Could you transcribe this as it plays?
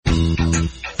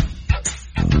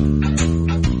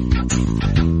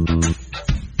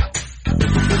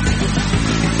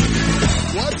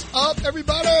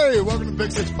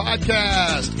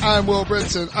Podcast. I'm Will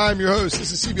Brinson. I'm your host.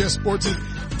 This is CBS Sports'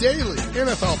 daily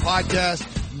NFL podcast,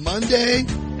 Monday,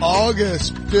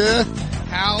 August 5th.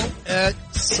 How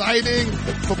exciting.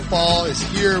 Football is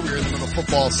here. We're in the middle of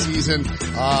football season.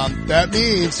 That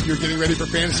means you're getting ready for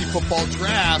fantasy football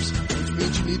drafts, which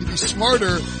means you need to be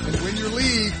smarter and win your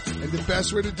league. And the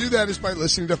best way to do that is by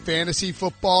listening to Fantasy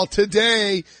Football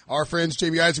Today. Our friends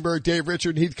Jamie Eisenberg, Dave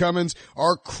Richard, and Heath Cummins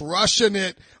are crushing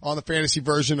it on the fantasy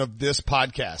version of this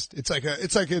podcast. It's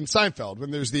like in Seinfeld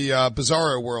when there's the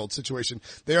Bizarro World situation.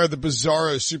 They are the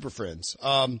Bizarro Super Friends.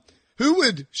 Who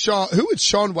would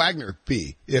Sean Wagner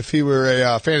be if he were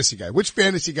a fantasy guy? Which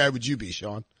fantasy guy would you be,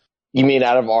 Sean? You mean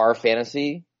out of our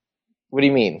fantasy? What do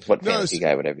you mean? What fantasy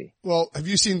guy would I be? Well, have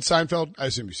you seen Seinfeld? I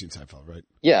assume you've seen Seinfeld, right?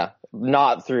 Yeah,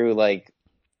 not through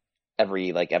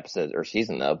every episode or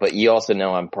season though, but you also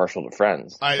know I'm partial to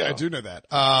Friends. So. I do know that.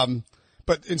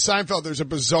 But in Seinfeld, there's a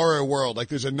Bizarro World.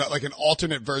 There's an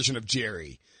alternate version of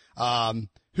Jerry.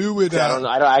 Who would?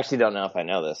 I actually don't know if I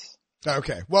know this.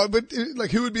 Okay. Well, but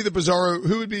who would be the Bizarro?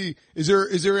 Who would be? Is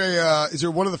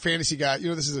there one of the fantasy guys?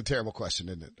 This is a terrible question,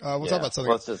 isn't it? We'll talk about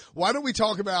something else. Why don't we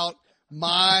talk about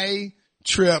my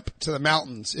trip to the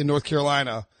mountains in North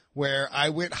Carolina where I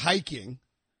went hiking?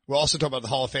 We'll also talk about the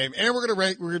Hall of Fame, and we're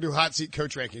going to do hot seat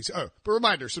coach rankings. Oh, but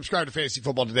reminder, subscribe to Fantasy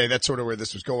Football Today. That's sort of where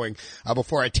this was going,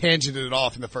 before I tangented it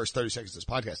off in the first 30 seconds of this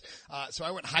podcast. So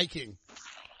I went hiking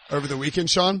over the weekend,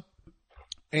 Sean,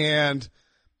 and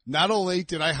not only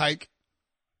did I hike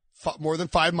more than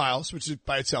 5 miles, which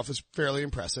by itself is fairly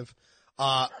impressive,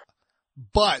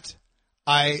 but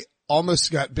I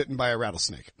almost got bitten by a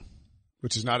rattlesnake,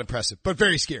 which is not impressive, but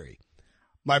very scary.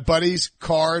 My buddies,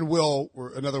 Carr and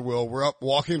another Will, were up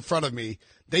walking in front of me.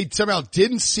 They somehow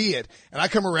didn't see it, and I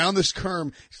come around this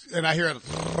curve, and I hear it,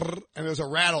 and there was a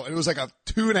rattle, and it was like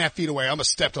 2.5 feet away. I almost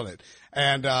stepped on it.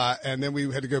 And then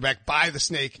we had to go back by the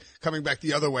snake, coming back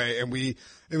the other way, and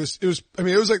it was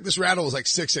like this rattle was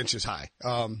 6 inches high.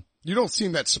 You don't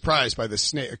seem that surprised by this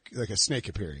snake, like a snake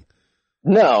appearing.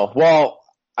 No, well,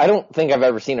 I don't think I've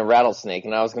ever seen a rattlesnake,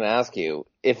 and I was going to ask you,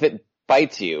 if it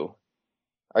bites you,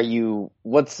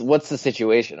 what's the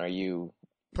situation? Are you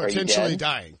potentially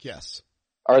dying? Yes.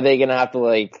 Are they going to have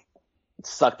to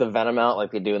suck the venom out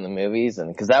like they do in the movies?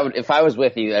 And cause if I was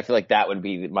with you, I feel like that would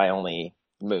be my only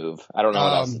move. I don't know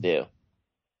what else to do.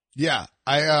 Yeah.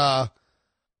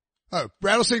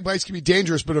 Rattlesnake bites can be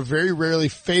dangerous, but are very rarely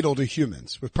fatal to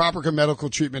humans. With proper medical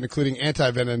treatment, including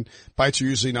anti-venom, bites are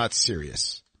usually not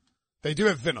serious. They do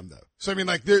have venom though. So it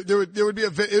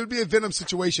would be a venom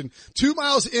situation. 2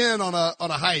 miles in on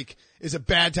a hike is a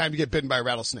bad time to get bitten by a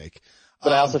rattlesnake.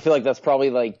 But I also feel like that's probably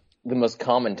the most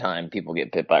common time people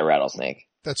get bit by a rattlesnake.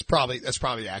 That's probably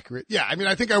accurate. Yeah.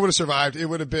 I think I would have survived. It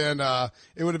would have been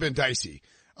dicey.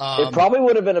 It probably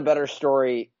would have been a better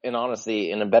story and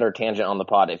honestly, and a better tangent on the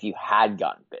pod if you had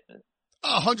gotten bitten.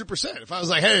 100%. If I was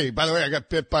like, hey, by the way, I got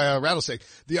bit by a rattlesnake.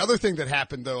 The other thing that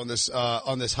happened though on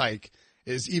this hike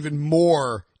is even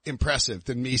more impressive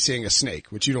than me seeing a snake,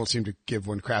 which you don't seem to give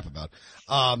one crap about.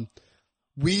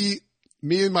 Me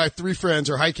and my 3 friends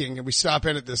are hiking and we stop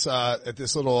in at this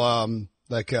little,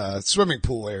 swimming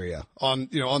pool area on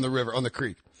the river, on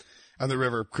the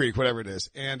river creek, whatever it is.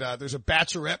 And, there's a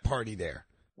bachelorette party there.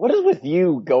 What is with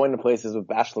you going to places with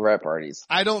bachelorette parties?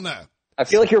 I don't know. I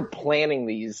feel like you're planning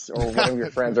these, or one of your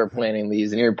friends are planning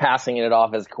these, and you're passing it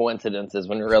off as coincidences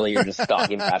when really you're just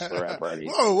stalking bachelorette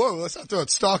parties. Whoa, let's not throw it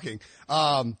stalking.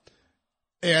 And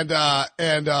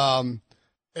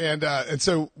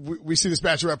so we see this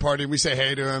bachelorette party and we say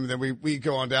hey to him, and then we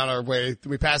go on down our way,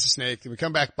 then we pass the snake, then we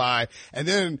come back by, and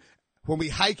then when we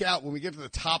hike out, when we get to the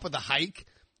top of the hike,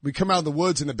 we come out of the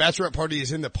woods and the bachelorette party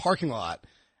is in the parking lot,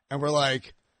 and we're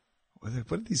like, what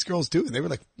did these girls do? And they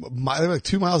were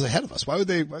 2 miles ahead of us. Why would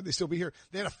they still be here?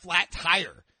 They had a flat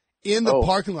tire in the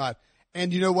parking lot.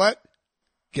 And you know what?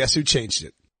 Guess who changed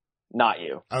it? Not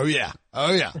you. Oh yeah.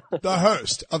 The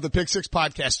host of the Pick Six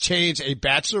podcast changed a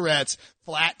bachelorette's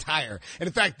flat tire. And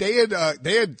in fact, they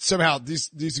had somehow,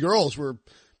 these girls were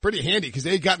pretty handy because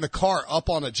they had gotten the car up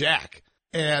on a jack.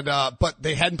 And, but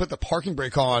they hadn't put the parking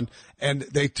brake on, and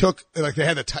they took, they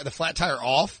had the flat tire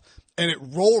off, and it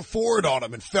rolled forward on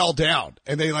them and fell down.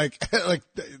 And they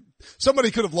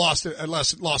somebody could have lost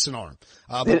an arm.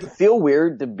 Did it feel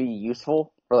weird to be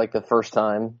useful for the first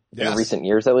time in recent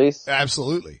years at least?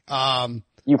 Absolutely.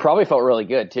 You probably felt really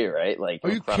good too, right?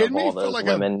 Are you kidding me? All those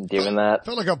women doing that.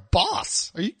 Felt like a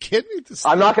boss. Are you kidding me?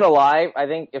 I'm not gonna lie. I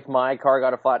think if my car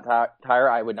got a flat tire,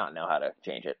 I would not know how to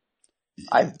change it.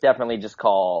 I'd definitely just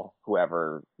call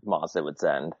whoever Mazda would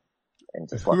send. and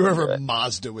just whoever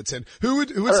Mazda would send.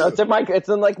 It's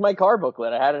in like my car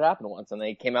booklet. I had it happen once, and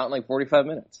they came out in like 45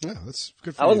 minutes. Yeah, that's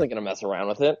good for you. I wasn't going to mess around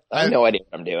with it. I have no idea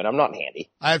what I'm doing. I'm not handy.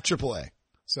 I have AAA,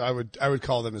 so I would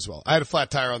call them as well. I had a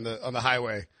flat tire on the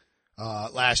highway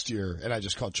last year, and I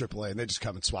just called AAA, and they just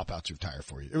come and swap out your tire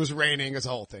for you. It was raining, it's a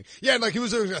whole thing. Yeah, like there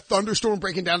was a thunderstorm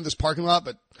breaking down in this parking lot,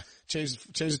 but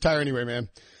changed the tire anyway, man.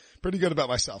 Pretty good about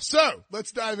myself. So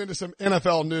let's dive into some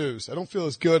NFL news. I don't feel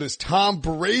as good as Tom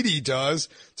Brady does.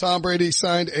 Tom Brady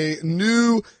signed a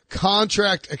new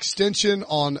contract extension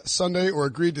on Sunday, or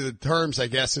agreed to the terms, I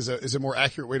guess is a more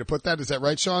accurate way to put that. Is that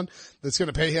right, Sean? That's going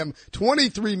to pay him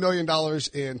 $23 million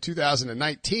in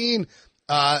 2019.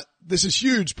 This is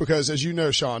huge because, as you know,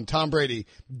 Sean, Tom Brady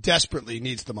desperately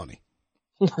needs the money.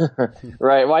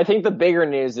 Right. Well, I think the bigger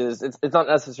news is it's not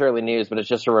necessarily news, but it's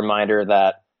just a reminder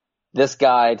that this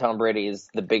guy, Tom Brady, is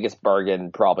the biggest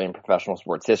bargain probably in professional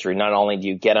sports history. Not only do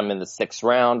you get him in the 6th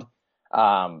round,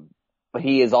 but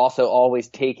he is also always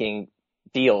taking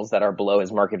deals that are below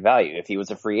his market value. If he was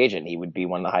a free agent, he would be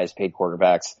one of the highest paid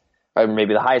quarterbacks, or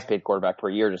maybe the highest paid quarterback per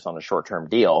year just on a short-term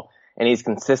deal. And he's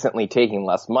consistently taking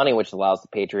less money, which allows the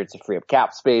Patriots to free up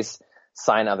cap space,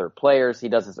 sign other players. He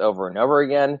does this over and over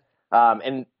again.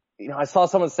 And, I saw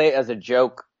someone say it as a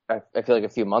joke, I feel like a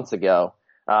few months ago.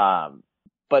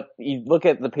 But you look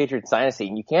at the Patriots dynasty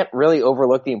and you can't really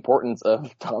overlook the importance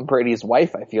of Tom Brady's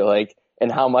wife, I feel like, and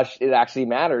how much it actually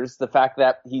matters. The fact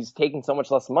that he's taking so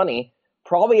much less money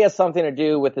probably has something to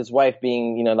do with his wife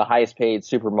being, the highest paid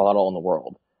supermodel in the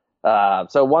world.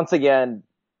 So once again,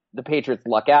 the Patriots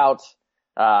luck out.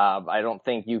 I don't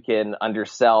think you can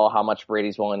undersell how much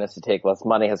Brady's willingness to take less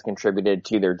money has contributed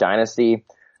to their dynasty.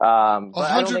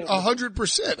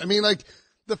 100%. I mean, like,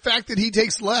 the fact that he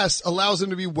takes less allows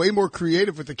him to be way more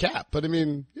creative with the cap. But I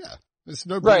mean, yeah, there's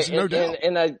no doubt.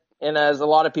 And as a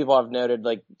lot of people have noted,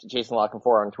 like Jason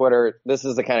Lockenfor on Twitter, this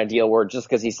is the kind of deal where just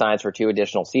because he signs for 2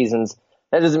 additional seasons,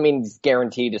 that doesn't mean he's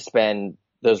guaranteed to spend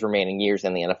those remaining years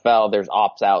in the NFL. There's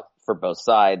opt out for both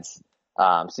sides.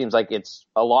 Seems like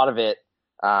a lot of it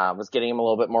was getting him a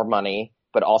little bit more money,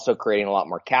 but also creating a lot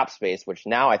more cap space, which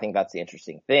now I think that's the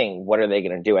interesting thing. What are they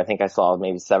going to do? I think I saw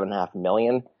maybe $7.5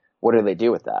 million. What do they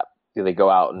do with that? Do they go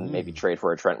out and maybe trade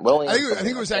for a Trent Williams? I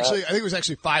think it was actually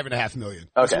 $5.5 million.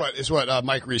 Okay. Is what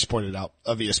Mike Reese pointed out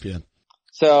of ESPN.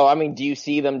 So, I mean, do you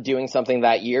see them doing something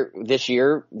this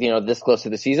year, this close to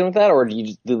the season with that, or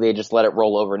do they just let it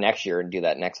roll over next year and do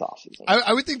that next offseason?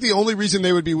 I would think the only reason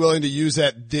they would be willing to use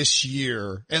that this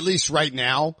year, at least right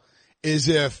now, is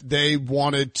if they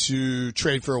wanted to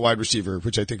trade for a wide receiver,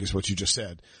 which I think is what you just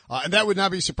said. And that would not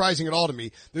be surprising at all to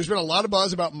me. There's been a lot of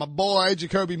buzz about my boy,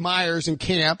 Jakobi Meyers in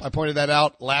camp. I pointed that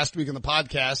out last week in the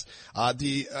podcast.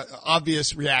 The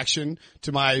obvious reaction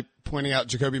to my pointing out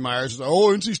Jakobi Meyers is,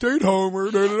 NC State homer,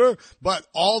 But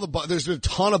there's been a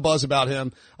ton of buzz about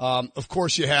him. Of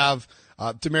course you have,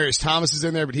 Demaryius Thomas is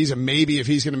in there, but he's a maybe if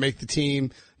he's going to make the team.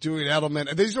 Julian Edelman,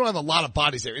 and they just don't have a lot of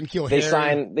bodies there. They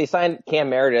signed Cam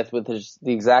Meredith with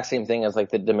the exact same thing as like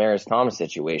the Demaryius Thomas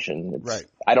situation. Right.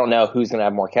 I don't know who's going to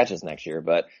have more catches next year,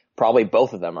 but probably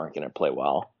both of them aren't going to play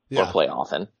well or play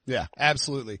often. Yeah,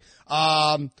 absolutely.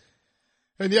 And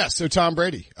yeah, so Tom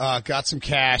Brady, got some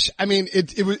cash. I mean,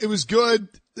 it was good.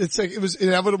 It's like, it was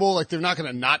inevitable. Like they're not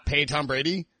going to not pay Tom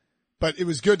Brady, but it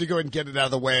was good to go ahead and get it out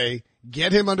of the way,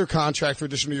 get him under contract for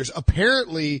additional years.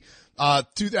 Apparently, I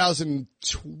think the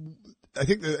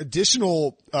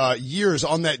additional, years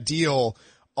on that deal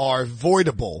are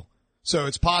voidable. So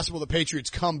it's possible the Patriots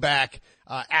come back,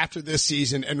 after this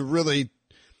season and really,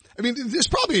 I mean, there's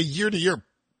probably a year-to-year,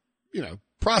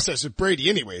 process with Brady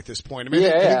anyway at this point. I mean,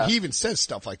 I think he even says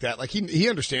stuff like that. Like he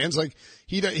understands, like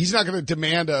he's not going to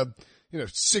demand a,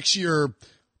 6-year,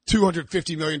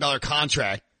 $250 million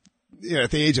contract.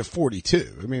 At the age of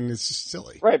 42. I mean, it's just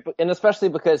silly. Right, and especially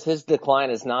because his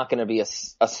decline is not going to be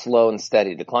a slow and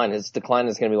steady decline. His decline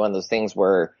is going to be one of those things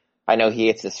where I know he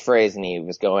hates this phrase and he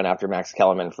was going after Max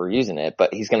Kellerman for using it,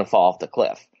 but he's going to fall off the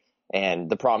cliff. And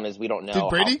the problem is we don't know.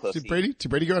 Did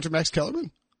Brady go after Max Kellerman?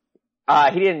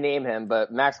 He didn't name him, but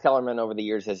Max Kellerman over the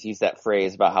years has used that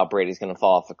phrase about how Brady's going to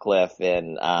fall off a cliff,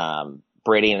 and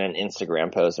Brady in an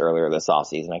Instagram post earlier this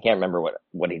offseason. I can't remember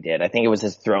what he did. I think it was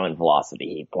his throwing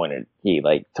velocity.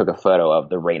 He took a photo of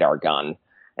the radar gun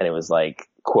and it was like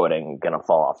quoting gonna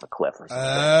fall off a cliff or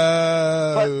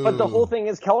something. But the whole thing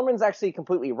is Kellerman's actually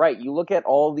completely right. You look at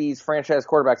all these franchise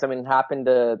quarterbacks. I mean, it happened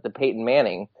to Peyton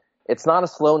Manning. It's not a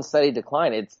slow and steady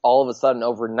decline. It's all of a sudden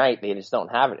overnight they just don't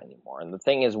have it anymore. And the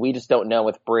thing is, we just don't know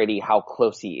with Brady how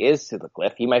close he is to the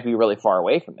cliff. He might be really far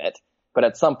away from it, but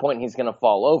at some point he's going to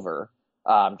fall over.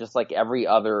 Just like every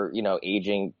other,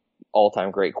 aging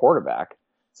all-time great quarterback.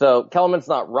 So Kellerman's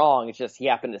not wrong. It's just he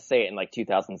happened to say it in like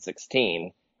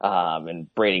 2016.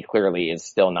 And Brady clearly is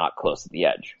still not close to the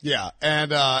edge. Yeah. And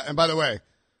by the way,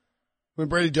 when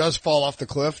Brady does fall off the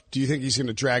cliff, do you think he's going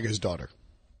to drag his daughter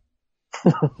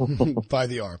by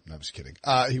the arm? No, I'm just kidding.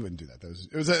 He wouldn't do that.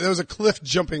 That was a cliff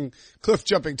jumping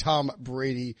Tom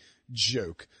Brady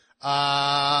joke.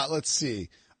 Let's see.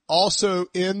 Also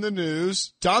in the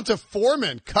news, D'Onta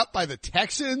Foreman cut by the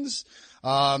Texans.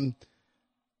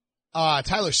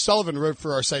 Tyler Sullivan wrote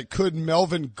for our site, could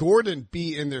Melvin Gordon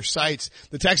be in their sights?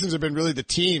 The Texans have been really the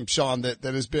team, Sean, that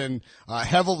has been,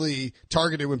 heavily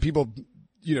targeted when people,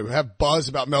 have buzz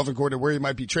about Melvin Gordon, where he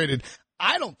might be traded.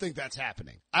 I don't think that's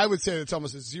happening. I would say it's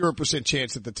almost a 0%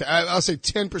 chance that I'll say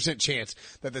 10% chance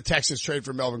that the Texans trade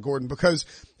for Melvin Gordon, because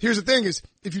here's the thing is,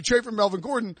 if you trade for Melvin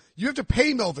Gordon, you have to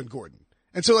pay Melvin Gordon.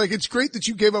 And so it's great that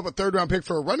you gave up a 3rd round pick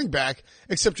for a running back,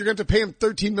 except you're going to have to pay him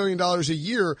 $13 million a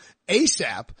year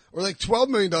ASAP, or $12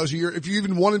 million a year if you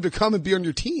even want him to come and be on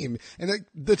your team. And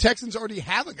the Texans already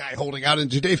have a guy holding out in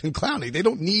Jadeveon Clowney. They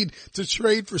don't need to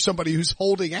trade for somebody who's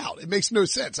holding out. It makes no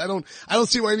sense. I don't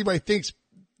see why anybody thinks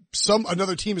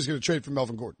another team is going to trade for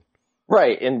Melvin Gordon.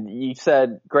 Right. And you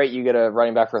said, great, you get a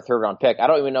running back for a 3rd round pick. I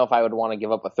don't even know if I would want to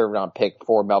give up a 3rd round pick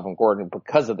for Melvin Gordon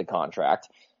because of the contract.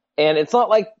 And it's not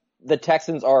like the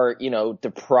Texans are,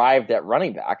 deprived at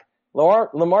running back.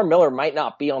 Lamar Miller might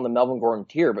not be on the Melvin Gordon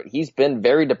tier, but he's been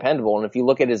very dependable. And if you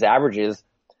look at his averages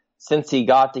since he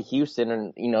got to Houston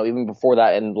and, even before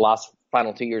that in the last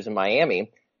final 2 years in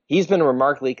Miami, he's been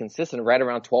remarkably consistent, right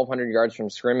around 1,200 yards from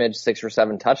scrimmage, 6 or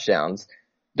 7 touchdowns.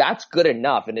 That's good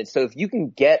enough. And so if you can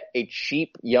get a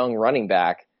cheap young running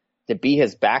back to be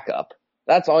his backup,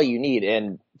 that's all you need.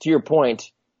 And to your point,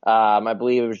 I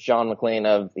believe it was John McClain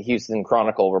of the Houston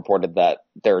Chronicle reported that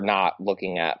they're not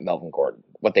looking at Melvin Gordon.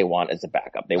 What they want is a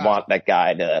backup. They want that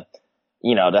guy to,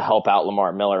 to help out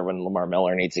Lamar Miller when Lamar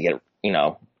Miller needs to get,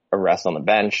 a rest on the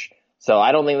bench. So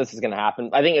I don't think this is going to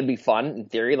happen. I think it'd be fun in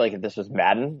theory. Like if this was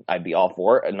Madden, I'd be all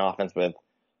for it. An offense with,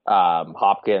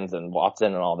 Hopkins and Watson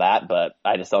and all that, but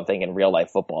I just don't think in real life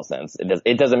football sense,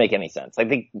 it doesn't make any sense. I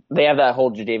think they have that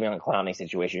whole Jadeveon Clowney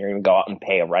situation. You're going to go out and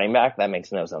pay a running back. That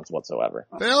makes no sense whatsoever.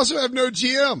 They also have no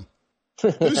GM.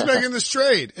 Who's making this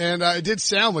trade? And, it did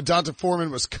sound when D'Onta Foreman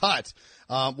was cut.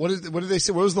 What did they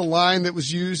say? What was the line that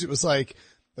was used? It was like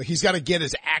he's got to get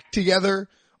his act together.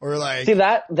 Or see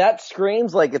that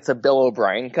screams like it's a Bill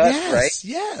O'Brien cut, right?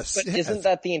 Yes. But isn't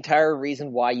that the entire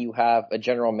reason why you have a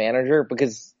general manager?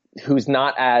 Because who's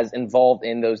not as involved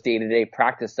in those day-to-day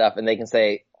practice stuff, and they can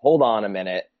say, hold on a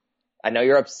minute. I know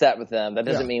you're upset with them. That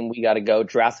doesn't mean we got to go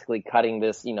drastically cutting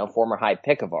this, former high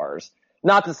pick of ours.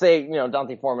 Not to say,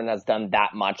 D'Onta Foreman has done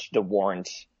that much to warrant,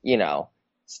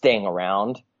 staying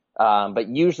around. But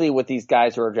usually with these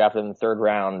guys who are drafted in the 3rd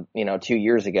round, 2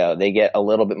 years ago, they get a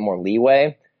little bit more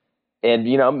leeway. And,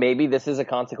 maybe this is a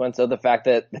consequence of the fact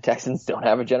that the Texans don't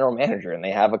have a general manager and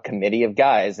they have a committee of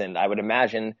guys. And I would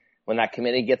imagine when that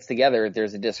committee gets together, if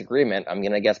there's a disagreement, I'm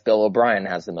going to guess Bill O'Brien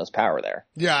has the most power there.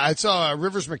 Yeah, I saw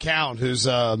Rivers McCown, who's,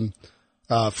 I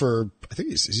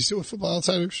think is he still with Football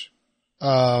Outsiders?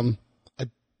 I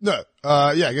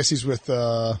guess he's with,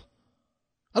 I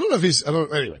don't know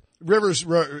if anyway, Rivers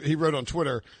wrote on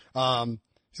Twitter,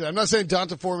 he said, I'm not saying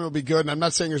D'Onta Foreman will be good, and I'm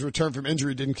not saying his return from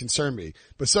injury didn't concern me.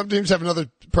 But some teams have another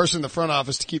person in the front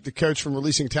office to keep the coach from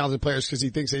releasing talented players because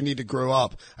he thinks they need to grow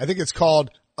up. I think it's called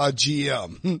a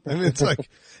GM. I mean, it's like,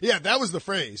 yeah, that was the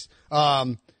phrase.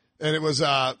 And it was,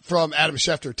 from Adam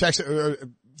Schefter.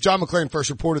 John McClain first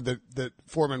reported that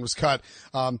Foreman was cut.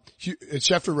 And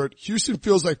Schefter wrote, Houston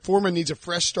feels like Foreman needs a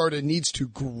fresh start and needs to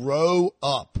grow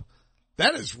up.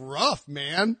 That is rough,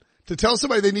 man. To tell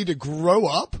somebody they need to grow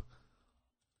up.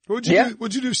 What'd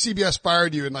you do if CBS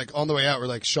fired you and on the way out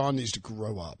we're Sean needs to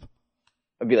grow up?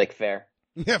 I'd be fair.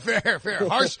 Yeah, fair.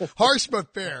 Harsh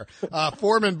but fair.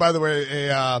 Foreman, by the way,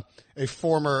 a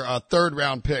former 3rd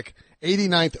round pick,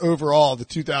 89th overall, the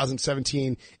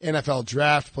 2017 NFL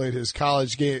draft, played his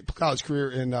college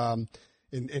career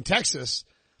in Texas.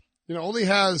 Only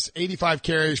has 85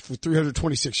 carries for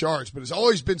 326 yards, but has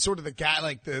always been sort of the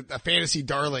guy, a fantasy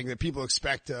darling that people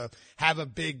expect to have a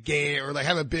big game or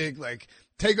have a big,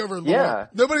 take over Lamar. Yeah.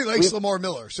 Nobody likes Lamar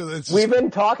Miller. So we've been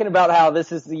talking about how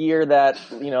this is the year that,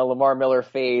 Lamar Miller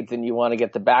fades and you want to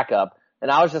get the backup.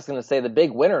 And I was just going to say the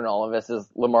big winner in all of this is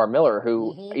Lamar Miller,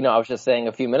 who, I was just saying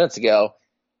a few minutes ago,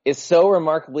 is so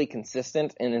remarkably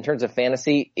consistent and in terms of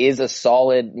fantasy is a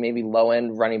solid, maybe low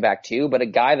end running back too, but a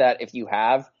guy that if you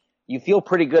have, you feel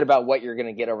pretty good about what you're going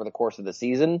to get over the course of the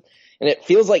season. And it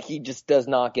feels like he just does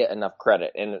not get enough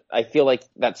credit. And I feel like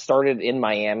that started in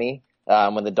Miami.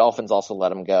 When the Dolphins also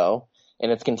let him go.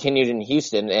 and it's continued in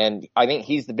Houston. And I think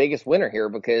he's the biggest winner here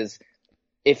because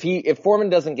if Foreman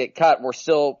doesn't get cut, we're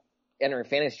still entering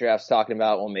fantasy drafts talking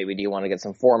about, well, maybe do you want to get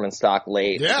some Foreman stock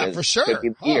late? Yeah, for sure.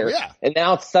 Yeah. And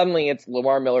now suddenly it's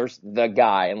Lamar Miller's the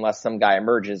guy, unless some guy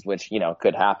emerges, which,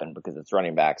 could happen because it's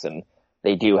running backs and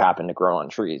they do happen to grow on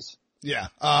trees. Yeah.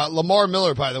 Lamar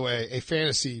Miller, by the way, a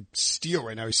fantasy steal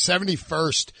right now. He's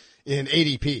 71st in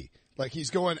ADP. Like he's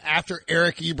going after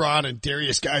Eric Ebron and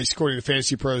Darius Geis according to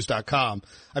fantasypros.com.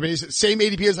 I mean, he's the same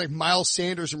ADP as like Miles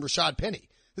Sanders and Rashad Penny.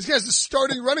 This guy's the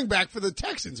starting running back for the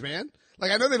Texans, man.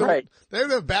 Like I know they don't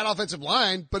have a bad offensive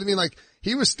line, but I mean like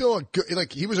he was still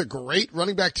he was a great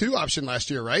running back 2 option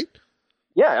last year, right?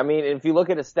 Yeah, I mean, if you look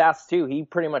at his stats too, he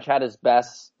pretty much had his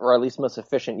best or at least most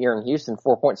efficient year in Houston,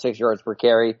 4.6 yards per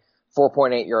carry,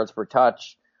 4.8 yards per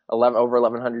touch, over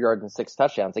 1,100 yards and 6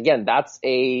 touchdowns. Again,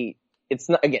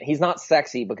 he's not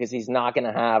sexy because he's not going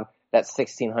to have that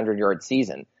 1,600 yard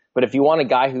season. But if you want a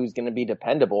guy who's going to be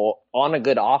dependable on a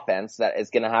good offense that is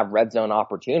going to have red zone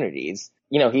opportunities,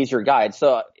 he's your guy.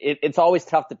 So it's always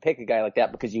tough to pick a guy like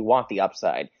that because you want the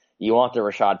upside. You want the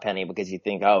Rashad Penny because you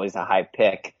think, oh, he's a high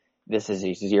pick. This is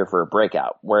his year for a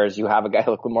breakout. Whereas you have a guy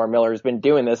like Lamar Miller who's been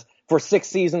doing this for 6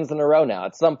 seasons in a row now.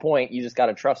 At some point, you just got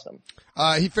to trust him.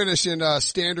 He finished in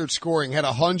standard scoring, had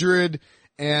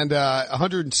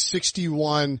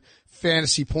 161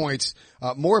 fantasy points.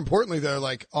 More importantly though,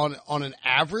 like on an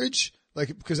average, like,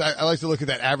 because I like to look at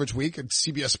that average week at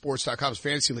CBSSports.com's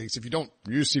fantasy leagues. If you don't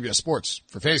use CBS Sports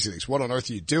for fantasy leagues, what on earth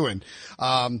are you doing?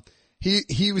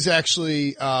 He was actually,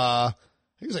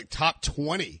 he was like top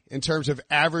 20 in terms of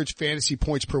average fantasy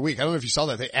points per week. I don't know if you saw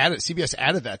that. CBS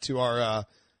added that to our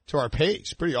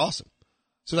page. Pretty awesome.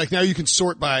 So like now you can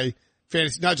sort by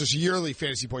fantasy, not just yearly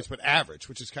fantasy points, but average,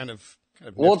 which is kind of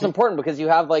well, it's important because you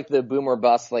have like the boomer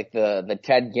bust, like the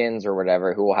Ted Gins or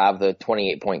whatever, who will have the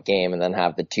 28-point game and then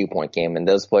have the 2-point game. And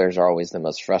those players are always the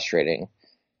most frustrating,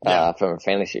 from a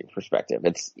fantasy perspective.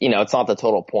 It's, it's not the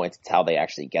total points. It's how they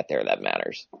actually get there that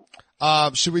matters.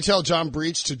 Should we tell John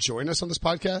Breach to join us on this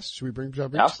podcast? Should we bring John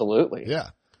Breach? Absolutely. Yeah.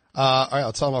 All right.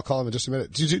 I'll tell him. I'll call him in just a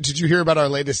minute. Did you hear about our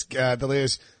latest gag, the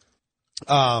latest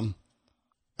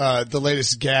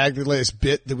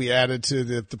bit that we added to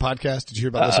the podcast? Did you hear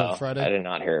about this on Friday? I did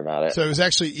not hear about it. So it was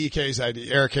actually EK's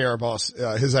idea, Eric K, our boss,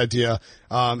 his idea.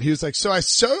 He was like,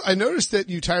 I noticed that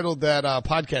you titled that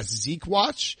podcast Zeke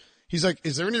Watch. He's like,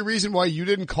 is there any reason why you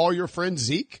didn't call your friend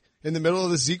Zeke in the middle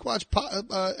of the Zeke Watch? I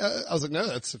was like, no,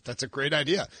 that's a great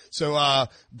idea. So,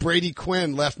 Brady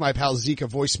Quinn left my pal Zeke a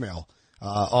voicemail,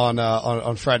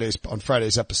 on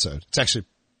Friday's episode. It's actually,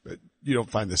 you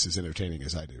don't find this as entertaining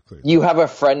as I do, clearly. You have a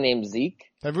friend named Zeke?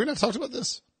 Have we not talked about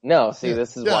this? No,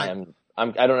 this is why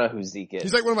I don't know who Zeke is.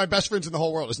 He's like one of my best friends in the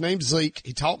whole world. His name's Zeke.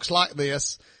 He talks like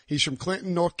this. He's from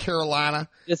Clinton, North Carolina.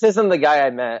 This isn't the guy I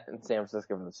met in San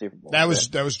Francisco for the Super Bowl. That was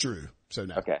Drew. So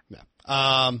no. Okay. No.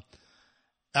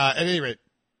 At any rate,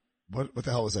 what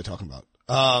the hell was I talking about?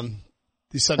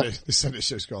 These Sunday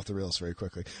shows go off the rails very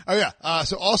quickly. Oh yeah.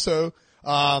 So also,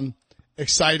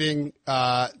 exciting,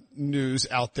 news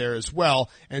out there as well.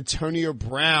 Antonio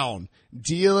Brown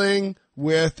dealing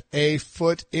with a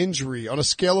foot injury. On a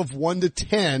scale of 1 to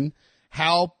 10,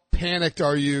 how panicked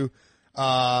are you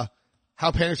about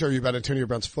Antonio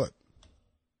Brown's foot?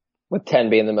 With 10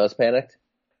 being the most panicked?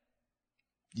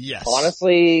 Yes.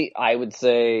 Honestly, I would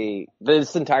say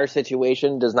this entire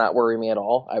situation does not worry me at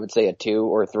all. I would say a 2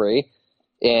 or 3.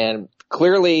 And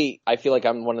clearly, I feel like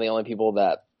I'm one of the only people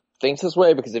that thinks this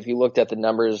way, because if you looked at the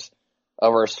numbers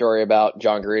of our story about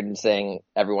John Gruden saying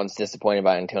everyone's disappointed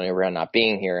by Antonio Brown not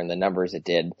being here and the numbers it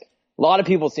did, a lot of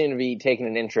people seem to be taking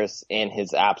an interest in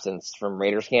his absence from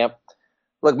Raiders camp.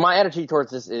 Look, my attitude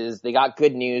towards this is they got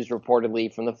good news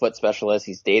reportedly from the foot specialist.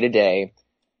 He's day to day.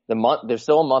 There's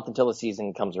still a month until the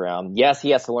season comes around. Yes, he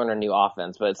has to learn a new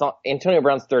offense, but it's not. Antonio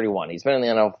Brown's 31. He's been in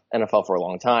the NFL for a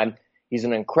long time. He's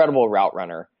an incredible route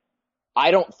runner.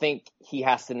 I don't think he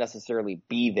has to necessarily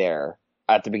be there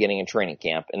at the beginning of training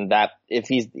camp, and that if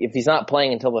he's not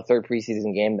playing until the 3rd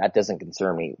preseason game, that doesn't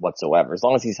concern me whatsoever. As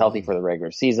long as he's healthy for the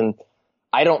regular season,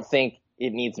 I don't think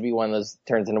it needs to be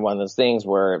turns into one of those things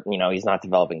where, he's not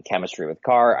developing chemistry with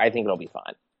Carr. I think it'll be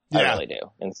fine. Yeah. I really do.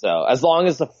 And so as long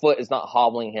as the foot is not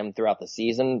hobbling him throughout the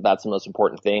season, that's the most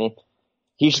important thing.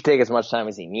 He should take as much time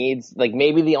as he needs. Like,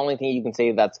 maybe the only thing you can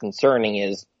say that's concerning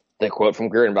is the quote from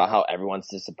Gruden about how everyone's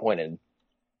disappointed.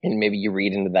 And maybe you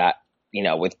read into that,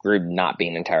 with Gruden not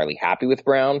being entirely happy with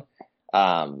Brown.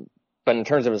 But in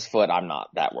terms of his foot, I'm not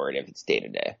that worried if it's day to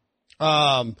day.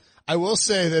 I will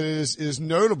say that it is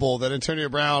notable that Antonio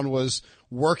Brown was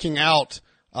working out,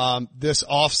 this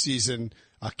offseason,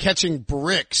 catching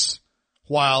bricks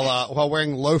while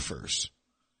wearing loafers.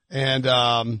 And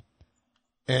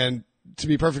to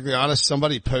be perfectly honest,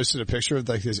 somebody posted a picture of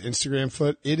like his Instagram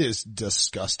foot. It is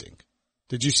disgusting.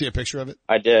 Did you see a picture of it?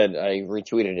 I did. I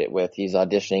retweeted it with he's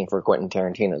auditioning for Quentin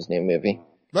Tarantino's new movie.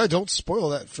 But don't spoil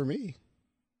that for me.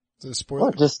 Does it spoil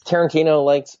it? Just Tarantino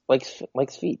likes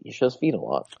feet. He shows feet a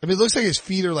lot. I mean, it looks like his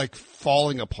feet are like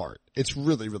falling apart. It's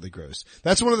really, really gross.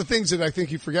 That's one of the things that I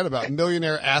think you forget about.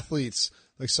 Millionaire athletes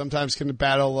like sometimes can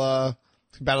battle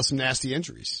some nasty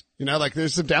injuries. You know, like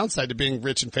there's some downside to being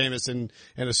rich and famous and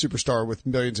a superstar with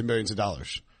millions and millions of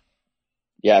dollars.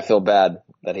 Yeah, I feel bad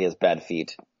that he has bad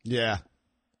feet. Yeah.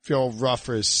 Feel rough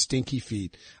for his stinky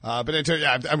feet. But Antonio,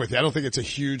 yeah, I'm with you. I don't think it's a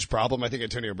huge problem. I think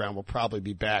Antonio Brown will probably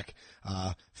be back,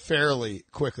 fairly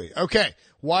quickly. Okay.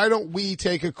 Why don't we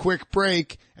take a quick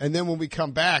break? And then when we come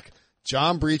back,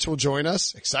 John Breech will join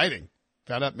us. Exciting.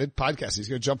 Found out mid-podcast. He's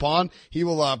going to jump on. He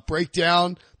will, break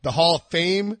down the Hall of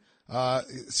Fame,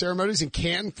 ceremonies in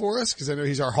Canton for us, because I know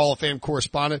he's our Hall of Fame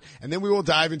correspondent. And then we will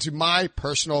dive into my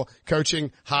personal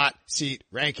coaching hot seat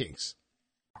rankings.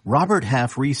 Robert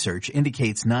Half research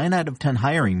indicates 9 out of 10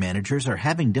 hiring managers are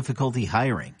having difficulty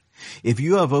hiring. If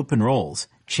you have open roles,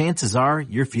 chances are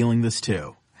you're feeling this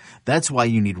too. That's why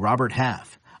you need Robert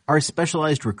Half. Our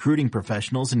specialized recruiting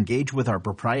professionals engage with our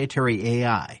proprietary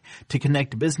AI to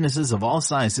connect businesses of all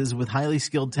sizes with highly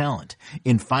skilled talent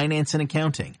in finance and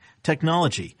accounting,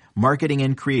 technology, marketing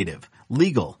and creative,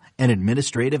 legal, and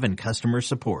administrative and customer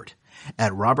support.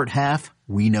 At Robert Half,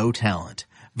 we know talent.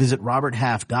 Visit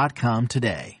roberthalf.com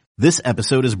today. This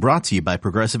episode is brought to you by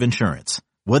Progressive Insurance.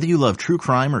 Whether you love true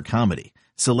crime or comedy,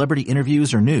 celebrity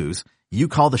interviews or news, you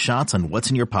call the shots on what's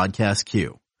in your podcast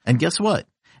queue. And guess what?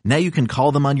 Now you can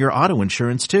call them on your auto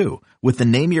insurance too with the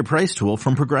Name Your Price tool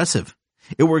from Progressive.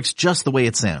 It works just the way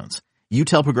it sounds. You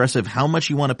tell Progressive how much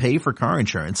you want to pay for car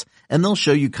insurance, and they'll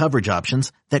show you coverage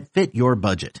options that fit your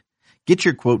budget. Get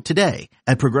your quote today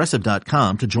at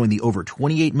Progressive.com to join the over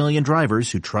 28 million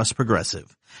drivers who trust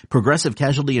Progressive. Progressive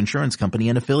Casualty Insurance Company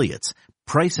and Affiliates.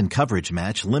 Price and coverage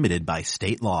match limited by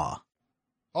state law.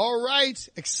 All right.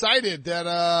 Excited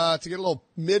that, to get a little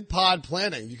mid-pod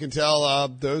planning. You can tell,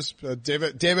 those,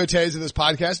 devotees of this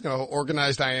podcast know how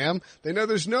organized I am. They know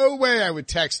there's no way I would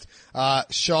text,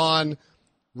 Sean,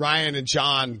 Ryan, and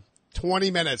John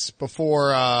 20 minutes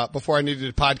before I needed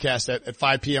a podcast at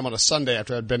 5 p.m. on a Sunday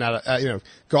after I'd been out,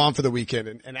 gone for the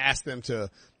weekend and asked them to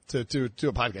do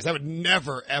a podcast. That would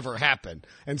never ever happen.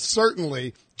 And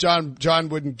certainly John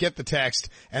wouldn't get the text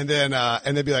and then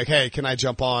be like, hey, can I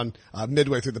jump on,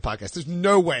 midway through the podcast? There's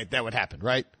no way that would happen,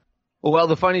 right? Well,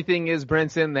 the funny thing is,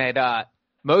 Brinson, that,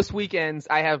 most weekends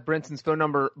I have Brinson's phone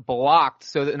number blocked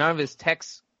so that none of his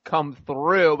texts come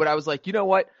through. But I was like, you know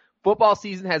what? Football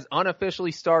season has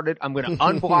unofficially started. I'm going to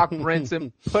unblock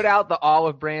Brinson, put out the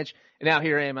olive branch, and now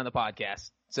here I am on the podcast.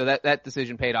 So that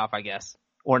decision paid off, I guess,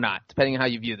 or not, depending on how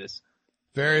you view this.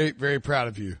 Very, very proud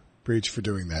of you, Breech, for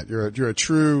doing that. You're a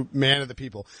true man of the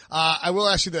people. I will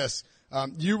ask you this.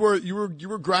 You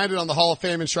were grinding on the Hall of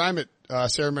Fame enshrinement,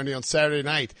 ceremony on Saturday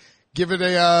night. Give it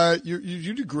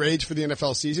you do grades for the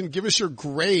NFL season. Give us your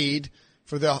grade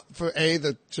maybe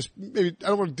I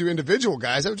don't want to do individual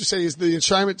guys. I would just say is the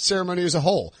enshrinement ceremony as a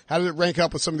whole. How did it rank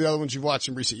up with some of the other ones you've watched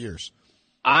in recent years?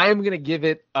 I'm going to give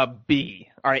it a B.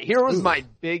 All right. Here was my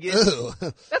biggest,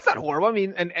 that's not horrible. I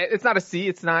mean, and it's not a C.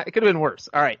 It could have been worse.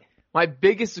 All right. My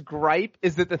biggest gripe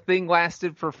is that the thing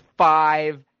lasted for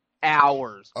 5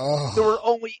 hours. Oh. There were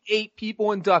only 8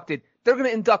 people inducted. They're going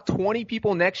to induct 20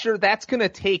 people next year. That's going to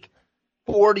take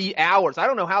 40 hours. I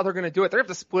don't know how they're going to do it. They're going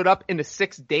to have to split up into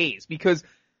 6 days because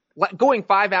going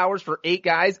 5 hours for 8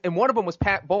 guys, and one of them was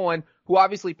Pat Bowlen, who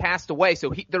obviously passed away.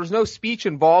 So there was no speech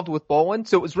involved with Bowlen.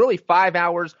 So it was really 5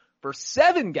 hours for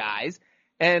 7 guys.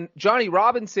 And Johnny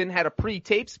Robinson had a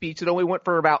pre-taped speech that only went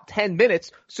for about 10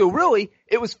 minutes. So really,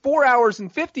 it was 4 hours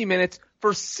and 50 minutes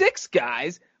for 6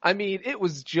 guys. I mean, it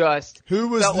was just who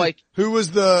was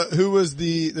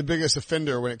the biggest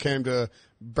offender when it came to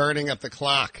burning up the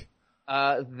clock?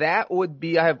 That would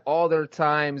be, I have all their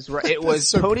times right. It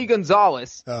was Tony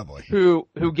Gonzalez. Oh boy. Who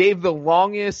gave the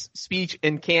longest speech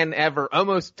in Canton ever,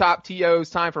 almost top TO's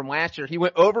time from last year. He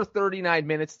went over 39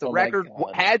 minutes. The record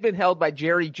had been held by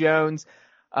Jerry Jones.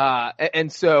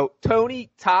 And so Tony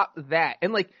topped that.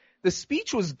 And like, the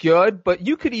speech was good, but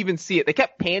you could even see it. They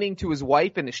kept panning to his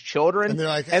wife and his children. And they're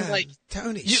like,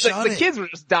 Tony, the kids were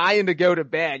just dying to go to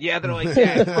bed. Yeah, they're like,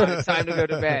 yeah, come on, it's time to go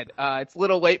to bed. It's a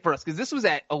little late for us because this was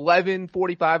at 11:45,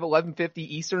 11:50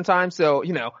 Eastern time. So,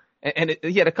 he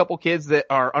had a couple kids that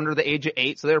are under the age of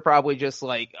 8. So they're probably just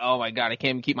like, oh my God, I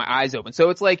can't even keep my eyes open. So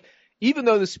it's like, even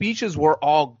though the speeches were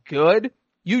all good,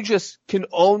 you just can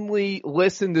only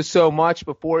listen to so much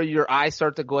before your eyes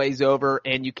start to glaze over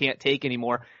and you can't take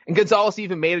anymore. And Gonzalez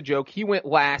even made a joke. He went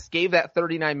last, gave that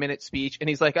 39-minute speech, and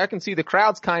he's like, I can see the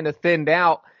crowd's kind of thinned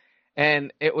out.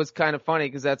 And it was kind of funny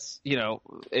because that's,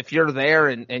 if you're there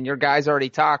and your guys already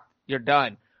talked, you're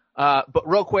done. But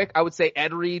real quick, I would say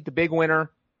Ed Reed, the big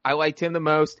winner. I liked him the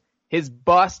most. His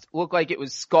bust looked like it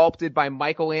was sculpted by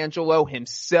Michelangelo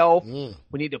himself. We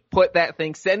need to put that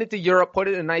thing, send it to Europe, put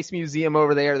it in a nice museum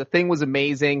over there. The thing was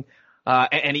amazing.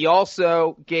 And he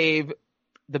also gave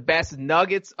the best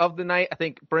nuggets of the night. I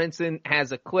think Brinson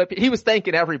has a clip. He was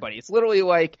thanking everybody. It's literally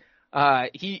like,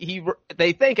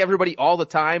 they thank everybody all the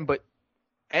time, but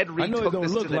Ed Reed took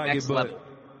this to the next level.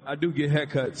 I do get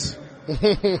haircuts.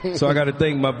 So I got to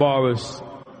thank my barbers.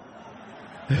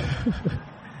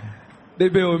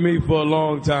 They've been with me for a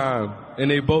long time, and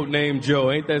they both named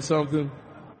Joe. Ain't that something?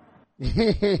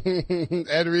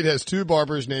 Ed Reed has 2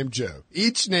 barbers named Joe,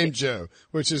 each named Joe,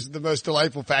 which is the most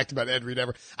delightful fact about Ed Reed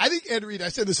ever. I think Ed Reed, I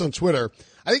said this on Twitter,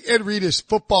 I think Ed Reed is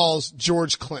football's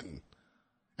George Clinton.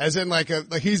 As in like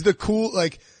he's the cool,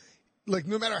 like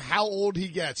no matter how old he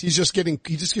gets, he just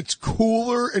gets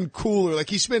cooler and cooler.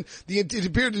 Like it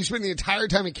appeared he spent the entire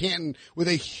time in Canton with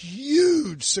a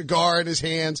huge cigar in his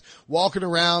hands, walking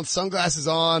around, sunglasses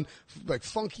on, like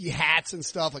funky hats and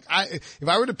stuff. Like if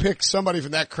I were to pick somebody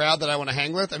from that crowd that I want to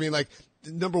hang with, I mean, like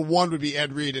number 1 would be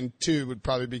Ed Reed and 2 would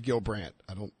probably be Gil Brandt.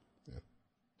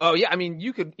 Oh yeah. I mean,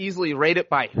 you could easily rate it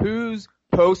by whose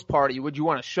post party would you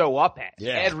want to show up at.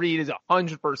 Yeah. Ed Reed is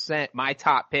 100% my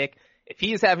top pick. If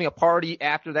he is having a party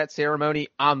after that ceremony,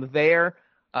 I'm there.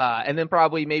 And then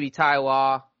probably maybe Ty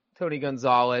Law, Tony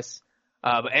Gonzalez.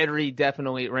 But Ed Reed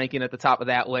definitely ranking at the top of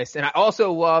that list. And I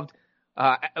also loved,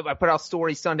 I put out a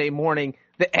story Sunday morning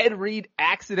that Ed Reed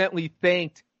accidentally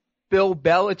thanked Bill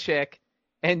Belichick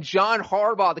and John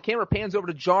Harbaugh. The camera pans over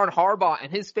to John Harbaugh and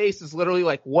his face is literally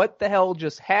like, what the hell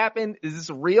just happened? Is this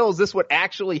real? Is this what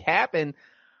actually happened?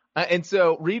 And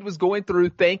so Reed was going through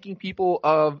thanking people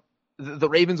of the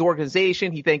Ravens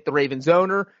organization. He thanked the Ravens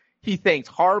owner. He thanked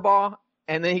Harbaugh.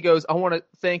 And then he goes, I want to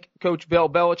thank Coach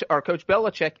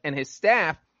Belichick and his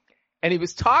staff. And he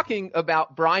was talking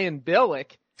about Brian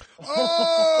Billick.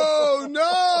 Oh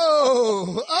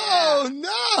no!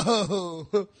 Oh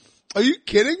no! Are you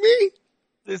kidding me?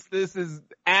 This is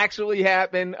actually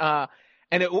happened.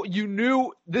 And you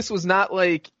knew this was not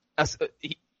like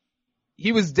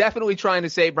he was definitely trying to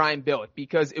say Brian Billick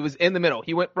because it was in the middle.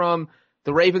 He went from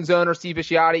the Ravens owner, Steve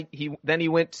Bisciotti. Then he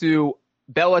went to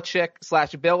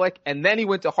Belichick/Billick, and then he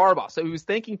went to Harbaugh. So he was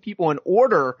thanking people in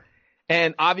order.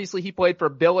 And obviously he played for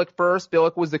Billick first.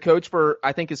 Billick was the coach for,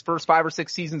 I think, his first 5 or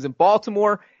 6 seasons in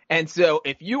Baltimore. And so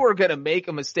if you were going to make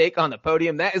a mistake on the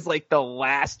podium, that is like the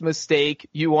last mistake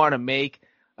you want to make.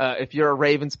 If you're a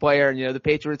Ravens player and, the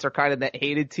Patriots are kind of that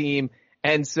hated team.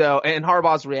 And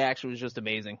Harbaugh's reaction was just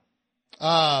amazing.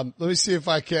 Let me see if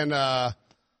I can,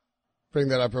 bring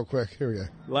that up real quick. Here we go.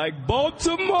 Like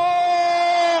Baltimore!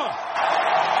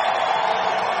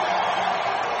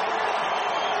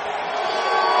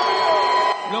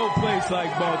 No place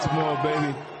like Baltimore,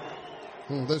 baby.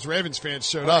 Those Ravens fans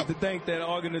showed I'd up. like to thank that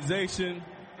organization,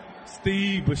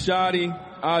 Steve Bisciotti,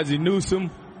 Ozzie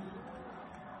Newsome,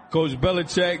 Coach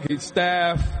Belichick, his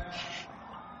staff,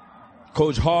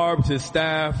 Coach Harbs, his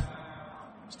staff.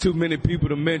 There's too many people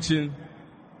to mention.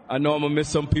 I know I'm going to miss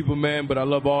some people, man, but I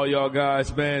love all y'all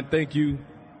guys, man. Thank you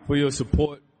for your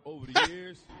support over the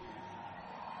years.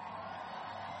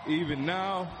 Even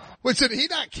now. Wait, so did he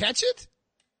not catch it?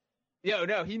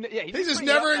 No, he just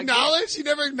never acknowledged. He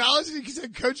never acknowledged it. He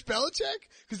said Coach Belichick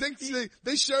because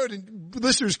they showed, and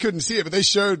listeners couldn't see it, but they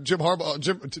showed John Harbaugh,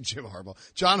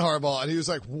 and he was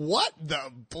like, "What the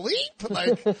bleep?"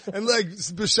 Like, and like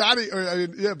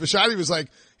Bisciotti was like,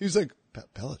 he was like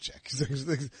Belichick.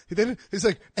 He's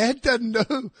like Ed doesn't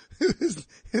know who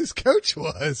his coach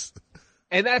was.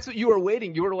 And that's what you were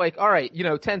waiting. You were like, all right,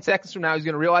 10 seconds from now, he's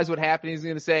going to realize what happened. He's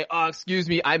going to say, oh, excuse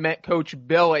me, I meant Coach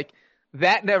Billick.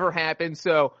 That never happened.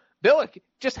 So Billick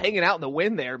just hanging out in the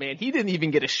wind there, man. He didn't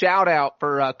even get a shout out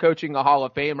for coaching a Hall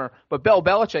of Famer, but Bill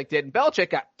Belichick did. And Belichick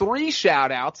got 3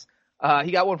 shout outs.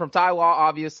 He got one from Ty Law,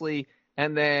 obviously,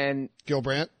 and then Gil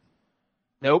Brandt.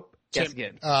 Nope. Guess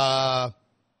again.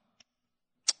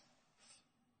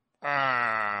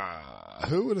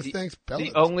 Who would have thanked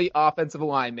Belichick? The only offensive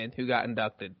lineman who got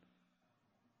inducted.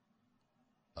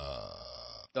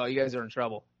 Oh, you guys are in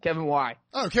trouble. Kevin Y.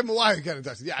 Oh, Kevin Y got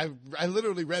inducted. Yeah, I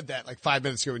literally read that like 5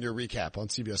 minutes ago in your recap on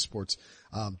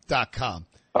CBSSports.com.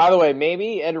 By the way,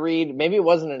 maybe Ed Reed, maybe it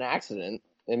wasn't an accident,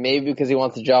 and maybe because he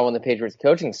wants a job on the Patriots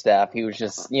coaching staff, he was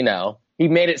just, he he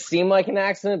made it seem like an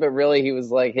accident, but really he was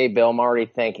like, "Hey, Bill, I'm already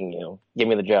thanking you. Give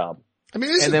me the job." I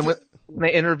mean, and then when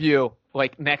they interview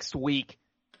like next week,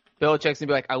 Belichick's gonna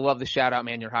be like, "I love the shout out,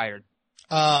 man. You're hired."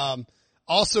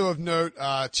 Also of note,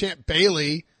 Champ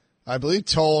Bailey, I believe,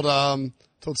 told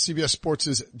CBS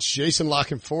Sports' Jason La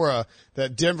Canfora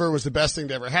that Denver was the best thing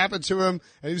to ever happen to him.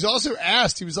 And he was also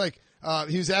asked, he was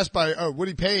asked by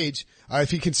Woody Page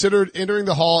if he considered entering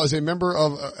the hall as a member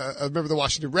of the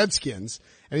Washington Redskins.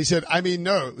 And he said, "I mean,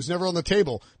 no, it was never on the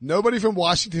table. Nobody from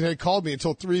Washington had called me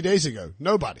until 3 days ago.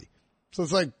 Nobody." So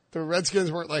it's like the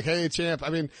Redskins weren't like, "Hey, Champ." I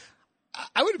mean,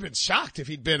 I would have been shocked if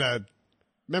he'd been a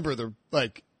member of the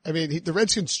the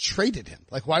Redskins traded him.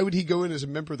 Like, why would he go in as a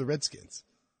member of the Redskins?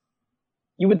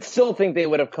 You would still think they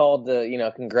would have called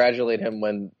to, congratulate him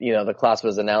when, the class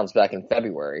was announced back in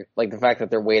February. Like, the fact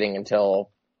that they're waiting until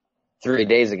 3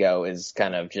 days ago is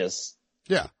kind of just...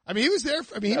 Yeah. I mean, he was there.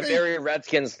 Very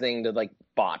Redskins thing to,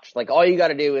 botch. Like, all you got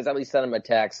to do is at least send him a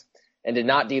text. And to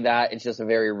not do that, it's just a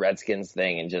very Redskins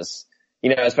thing. And just,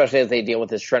 especially as they deal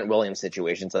with this Trent Williams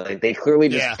situation. So, they clearly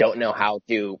just don't know how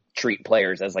to treat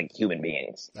players as, human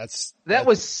beings. That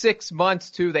was 6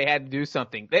 months, too. They had to do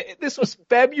something. This was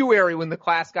February when the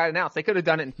class got announced. They could have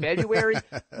done it in February,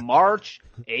 March,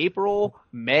 April,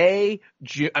 May,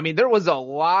 June. I mean, there was a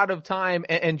lot of time.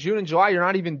 And June and July, you're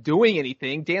not even doing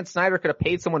anything. Dan Snyder could have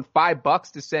paid someone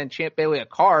 $5 to send Champ Bailey a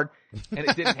card, and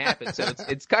it didn't happen. So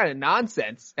it's kind of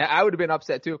nonsense. I would have been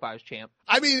upset, too, if I was Champ.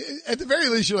 I mean, at the very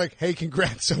least, you're like, "Hey,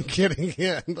 congrats on getting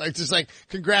in."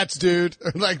 Congrats, dude.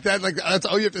 Like that, that's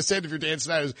all you have to say if you're Dan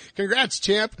Snyder. Congrats,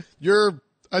 champ. You're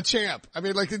a champ. I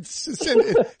mean,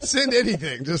 send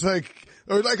anything. Just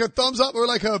or a thumbs up or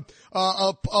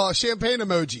a champagne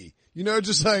emoji. Or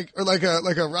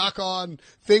a rock on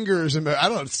fingers and I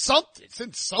don't know, something.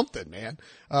 Send something, man.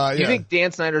 Do you think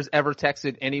Dan Snyder's ever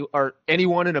texted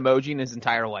anyone an emoji in his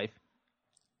entire life?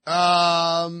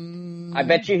 I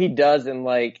bet you he does, and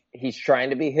he's trying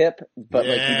to be hip, but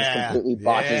he just completely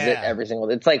botches it every single.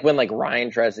 It's like when Ryan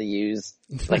tries to use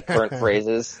current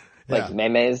phrases,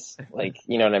 memes,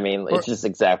 you know what I mean? It's just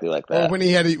exactly like that. Or when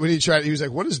he tried, he was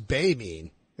like, "What does bay mean?"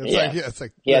 He had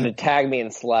to tag me in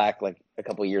Slack a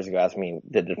couple of years ago, asked me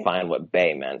to define what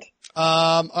bay meant.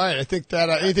 All right, I think that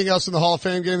anything else in the Hall of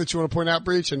Fame game that you want to point out,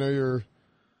 Breach? I know you're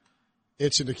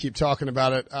itching to keep talking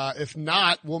about it. If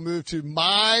not, we'll move to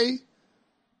my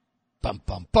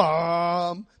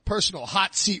personal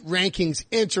hot seat rankings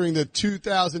entering the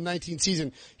 2019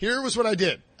 season. Here was what I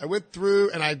did. I went through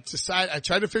and I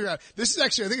tried to figure out, this is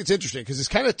actually, I think it's interesting because it's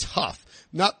kind of tough.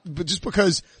 But just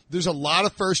because there's a lot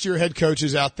of first year head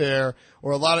coaches out there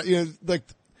or a lot of,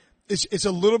 it's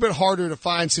a little bit harder to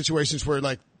find situations where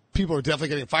people are definitely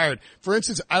getting fired. For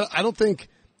instance, I don't think,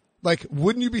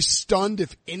 wouldn't you be stunned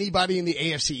if anybody in the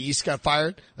AFC East got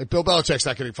fired? Bill Belichick's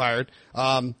not getting fired.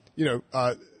 Adam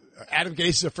Gase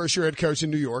is a first year head coach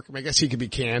in New York. I guess he could be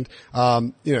canned.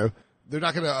 They're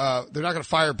not gonna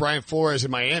fire Brian Flores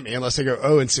in Miami unless they go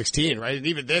 0-16, right? And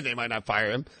even then they might not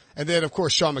fire him. And then of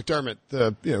course Sean McDermott,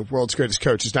 the, world's greatest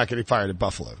coach, is not getting fired at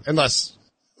Buffalo unless,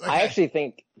 I actually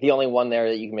think the only one there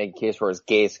that you can make a case for is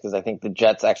Gase, because I think the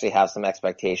Jets actually have some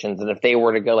expectations, and if they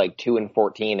were to go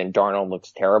 2-14 and Darnold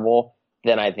looks terrible,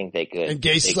 then I think they could. And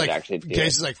Gase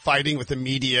is fighting with the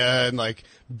media and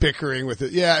bickering with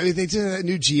it. Yeah, I mean, they did a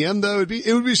new GM though.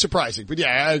 It would be surprising, but yeah,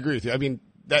 I agree with you. I mean,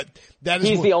 that is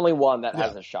he's the only one that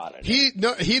has a shot at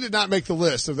it. He did not make the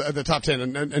list of the top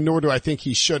 10, and nor do I think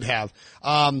he should have.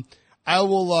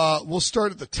 We'll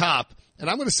start at the top. And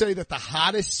I'm going to say that the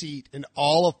hottest seat in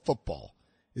all of football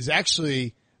is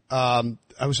actually, I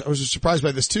was surprised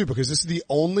by this too, because this is the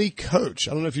only coach.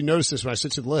 I don't know if you noticed this when I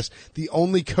sent you the list, the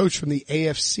only coach from the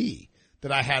AFC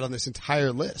that I had on this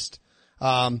entire list.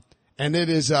 And it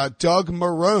is, Doug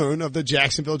Marrone of the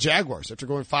Jacksonville Jaguars. After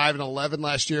going 5-11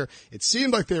 last year, it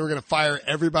seemed like they were going to fire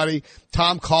everybody.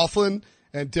 Tom Coughlin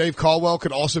and Dave Caldwell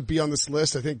could also be on this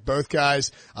list. I think both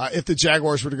guys, if the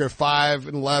Jaguars were to go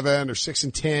 5-11 or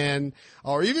 6-10,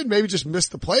 or even maybe just miss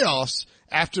the playoffs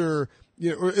after,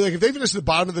 if they finish at the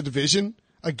bottom of the division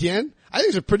again, I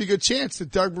think there's a pretty good chance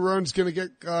that Doug Marrone's going to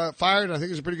get fired. And I think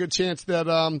there's a pretty good chance that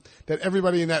that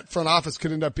everybody in that front office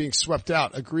could end up being swept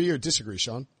out. Agree or disagree,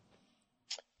 Sean?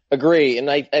 Agree, and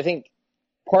I think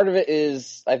part of it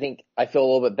is I feel a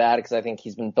little bit bad because I think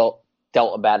he's been dealt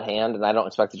a bad hand, and I don't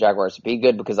expect the Jaguars to be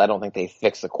good because I don't think they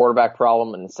fixed the quarterback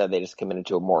problem, and instead they just committed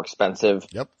to a more expensive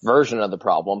version of the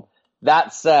problem.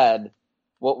 That said,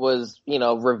 what was,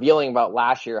 revealing about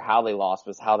last year, how they lost,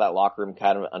 was how that locker room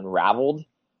kind of unraveled.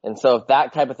 And so if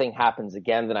that type of thing happens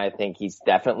again, then I think he's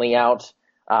definitely out.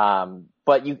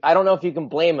 But I don't know if you can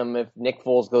blame him if Nick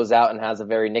Foles goes out and has a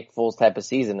very Nick Foles type of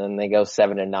season and they go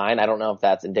 7-9. I don't know if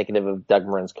that's indicative of Doug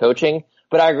Marrone's coaching,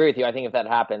 but I agree with you. I think if that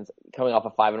happens, coming off a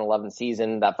 5-11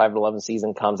 season, that 5-11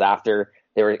 season comes after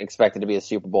they were expected to be a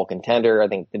Super Bowl contender. I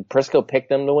think, did Prisco pick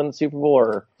them to win the Super Bowl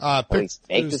or at least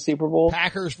make the Super Bowl?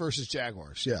 Packers versus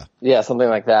Jaguars, yeah. Yeah, something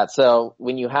like that. So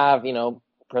when you have,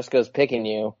 Prisco's picking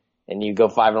you and you go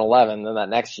 5-11, then that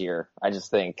next year, I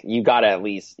just think you got to at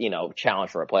least,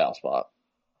 challenge for a playoff spot.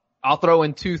 I'll throw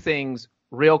in two things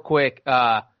real quick.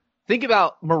 Think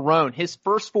about Marrone. His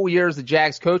first full year as the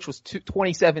Jags coach was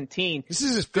 2017. This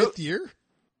is his fifth year?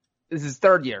 This is his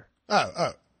third year.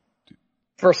 Oh.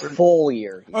 First full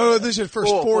year. Oh, this is your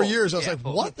first 4 years. I was like,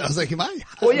 what? I was like, am I?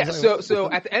 Well, yeah. So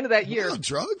at the end of that year,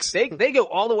 drugs? They go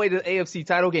all the way to the AFC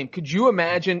title game. Could you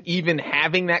imagine even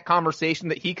having that conversation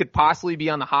that he could possibly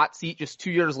be on the hot seat just 2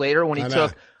 years later when he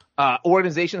took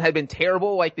organization had been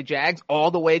terrible like the Jags all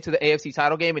the way to the AFC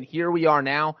title game, and here we are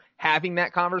now having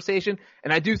that conversation.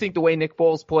 And I do think the way Nick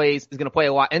Foles plays is going to play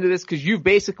a lot into this because you've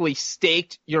basically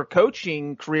staked your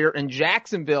coaching career in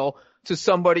Jacksonville to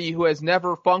somebody who has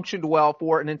never functioned well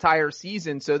for an entire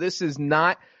season. So this is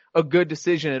not a good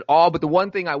decision at all. But the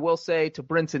one thing I will say to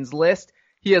Brinson's list,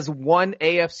 he has one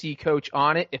AFC coach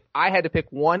on it. If I had to pick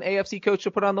one AFC coach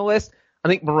to put on the list, I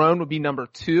think Marrone would be number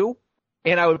 2.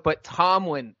 And I would put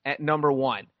Tomlin at number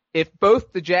 1. If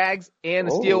both the Jags and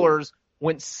the Steelers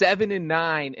went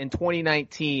 7-9 in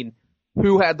 2019,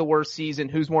 who had the worst season?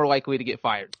 Who's more likely to get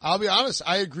fired? I'll be honest.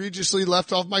 I egregiously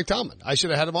left off Mike Tomlin. I should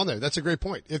have had him on there. That's a great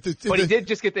point. But he did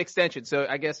just get the extension, so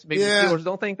I guess maybe the Steelers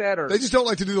don't think that, or they just don't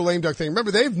like to do the lame duck thing.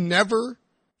 Remember, they've never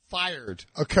fired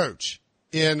a coach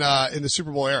in the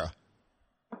Super Bowl era.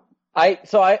 I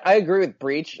agree with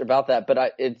Breach about that,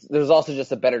 but there's also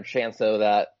just a better chance though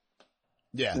that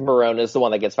Marrone is the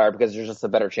one that gets fired because there's just a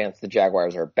better chance the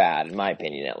Jaguars are bad, in my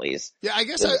opinion, at least. Yeah, I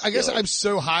guess I'm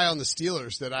so high on the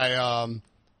Steelers that I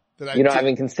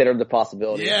haven't considered the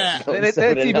possibility. Yeah, and it's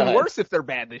even worse if they're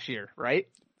bad this year, right?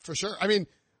 For sure. I mean,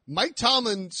 Mike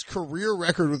Tomlin's career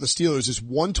record with the Steelers is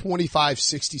 125,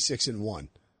 66, and 1.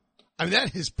 I mean,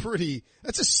 that's a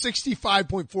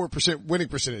 65.4% winning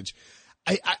percentage.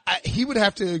 He would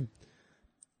have to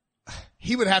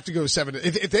go 7.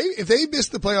 If they miss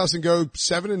the playoffs and go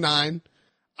 7-9,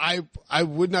 I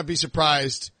would not be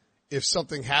surprised if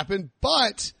something happened.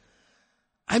 But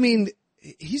I mean,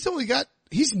 he's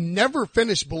never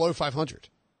finished below 500.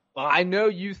 Well, I know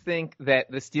you think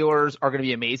that the Steelers are going to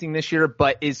be amazing this year,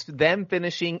 but is them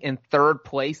finishing in third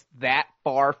place that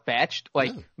far-fetched?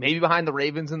 Like maybe behind the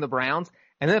Ravens and the Browns,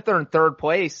 and then if they're in third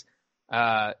place,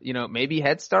 maybe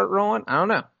heads start rolling.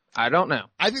 I don't know.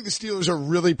 I think the Steelers are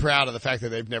really proud of the fact that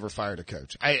they've never fired a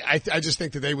coach. I just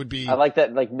think that they would be. I like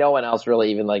that. Like no one else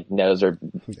really even knows or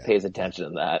pays attention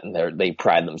to that, and they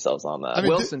pride themselves on that. I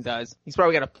mean, Wilson does. He's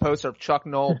probably got a poster of Chuck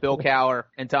Noll, Bill Cowher,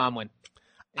 and Tomlin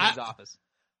in his office.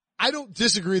 I don't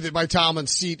disagree that Mike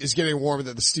Tomlin's seat is getting warm,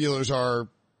 that the Steelers are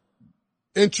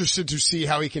interested to see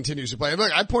how he continues to play. And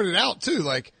look, I pointed out too,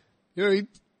 he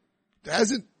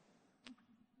hasn't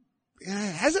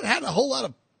had a whole lot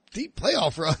of deep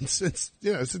playoff runs since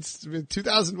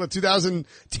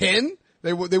 2010.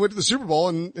 They went to the Super Bowl,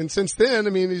 and since then, I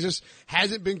mean, he just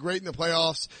hasn't been great in the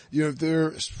playoffs.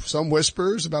 There's some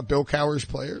whispers about Bill Cowher's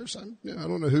players. I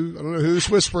don't know who's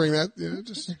whispering that.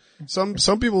 Just some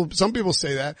people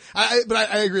say that. But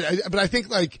I agree. But I think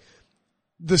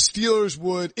the Steelers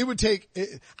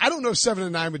I don't know if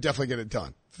 7-9 would definitely get it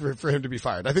done for him to be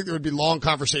fired. I think there would be long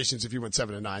conversations if he went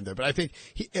 7-9 though. But I think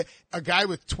a guy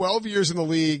with 12 years in the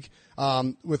league,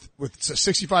 with a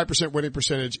 65% winning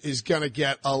percentage is gonna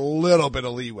get a little bit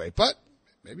of leeway, but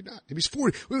maybe not. If he's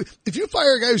 40, if you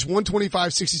fire a guy who's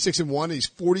 125, 66 and 1, and he's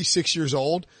 46 years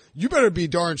old, you better be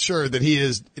darn sure that he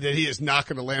is not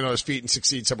gonna land on his feet and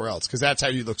succeed somewhere else, cause that's how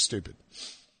you look stupid.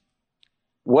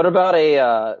 What about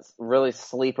a really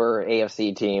sleeper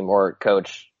AFC team or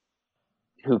coach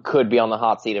who could be on the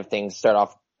hot seat if things start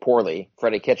off poorly?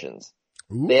 Freddie Kitchens.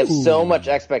 Ooh. They have so much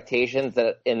expectations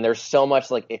and there's so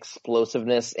much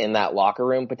explosiveness in that locker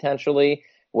room potentially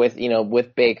with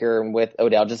Baker and with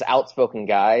Odell, just outspoken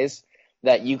guys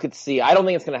that you could see. I don't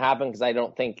think it's going to happen because I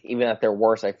don't think even at their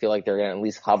worst, I feel like they're going to at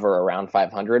least hover around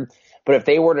 500. But if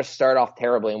they were to start off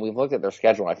terribly, and we've looked at their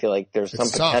schedule, I feel like there's some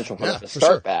potential for them to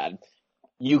start bad.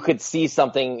 You could see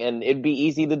something and it'd be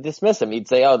easy to dismiss him. You'd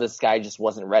say, oh, this guy just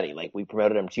wasn't ready. We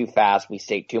promoted him too fast. We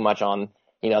staked too much on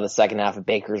the second half of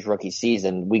Baker's rookie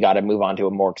season, we got to move on to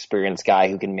a more experienced guy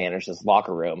who can manage this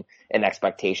locker room and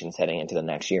expectations heading into the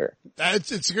next year.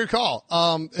 It's a good call.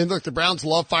 And look, the Browns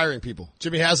love firing people.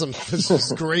 Jimmy Haslam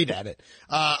is great at it.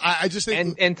 I just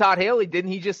think. And Todd Haley,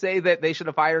 didn't he just say that they should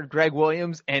have fired Greg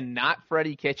Williams and not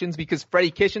Freddie Kitchens? Because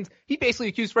Freddie Kitchens, he basically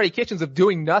accused Freddie Kitchens of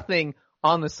doing nothing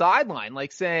on the sideline,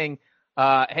 like saying,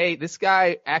 hey, this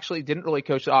guy actually didn't really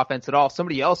coach the offense at all.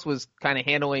 Somebody else was kind of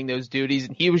handling those duties,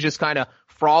 and he was just kind of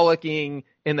frolicking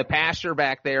in the pasture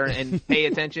back there and pay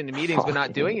attention to meetings but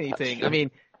not doing anything. I mean,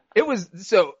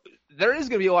 so there is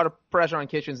going to be a lot of pressure on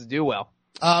Kitchens to do well.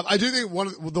 I do think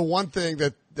the one thing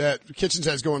that Kitchens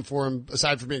has going for him,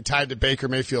 aside from being tied to Baker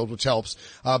Mayfield, which helps,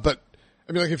 but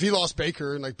I mean, like, if he lost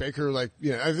Baker and Baker,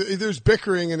 if there's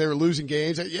bickering and they were losing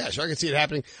games, yeah, sure, I can see it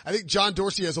happening. I think John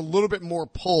Dorsey has a little bit more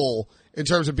pull in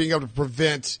terms of being able to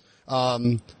prevent,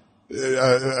 the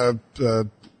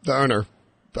owner,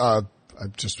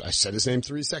 I said his name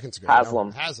 3 seconds ago.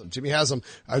 Haslam. Jimmy Haslam.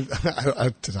 I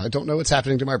don't know what's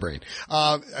happening to my brain.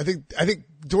 I think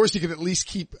Dorsey can at least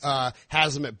keep,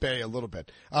 Haslam at bay a little bit.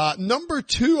 Number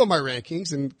 2 on my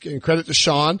rankings, and credit to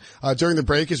Sean, during the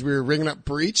break as we were ringing up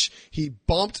Breach, he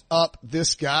bumped up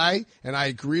this guy, and I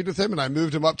agreed with him, and I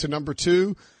moved him up to number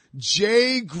 2.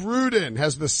 Jay Gruden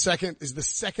is the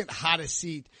second hottest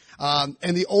seat.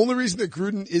 And the only reason that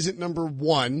Gruden isn't number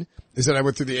 1 is that I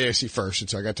went through the AFC first, and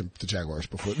so I got to the Jaguars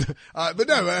before. But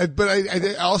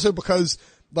I also because,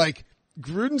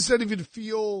 Gruden doesn't even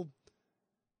feel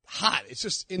hot. It's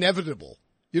just inevitable.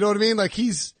 You know what I mean?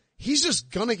 He's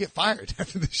just gonna get fired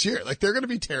after this year. They're gonna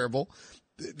be terrible.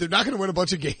 They're not gonna win a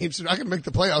bunch of games. They're not gonna make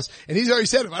the playoffs. And he's already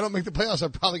said, if I don't make the playoffs,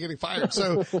 I'm probably getting fired.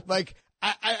 So,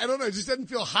 I don't know. It just doesn't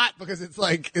feel hot because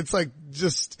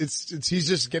he's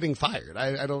just getting fired.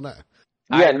 I don't know.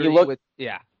 Yeah, and you look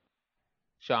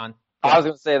Sean. I was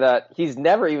going to say that he's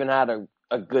never even had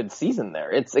a good season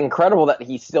there. It's incredible that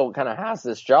he still kind of has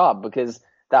this job, because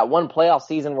that one playoff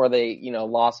season where they,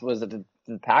 lost, was it to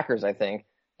the Packers, I think,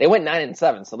 they went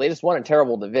 9-7. So they just won a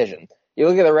terrible division. You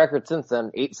look at the record since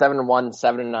then, 8-7-1,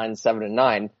 7-9,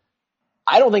 7-9.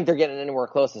 I don't think they're getting anywhere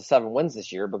close to 7 wins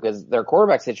this year, because their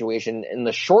quarterback situation in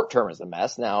the short term is a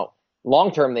mess. Now,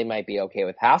 long term, they might be okay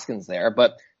with Haskins there,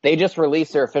 but they just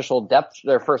released their first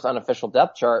unofficial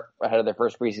depth chart ahead of their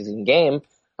first preseason game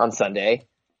on Sunday.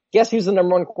 Guess who's the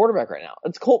number 1 quarterback right now?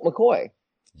 It's Colt McCoy.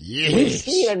 Yes. We've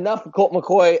seen enough of Colt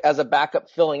McCoy as a backup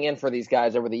filling in for these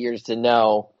guys over the years to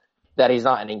know that he's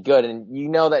not any good. And you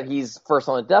know that he's first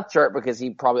on the depth chart because he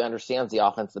probably understands the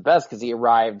offense the best, because he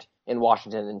arrived in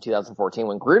Washington in 2014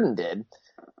 when Gruden did.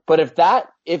 But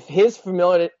if his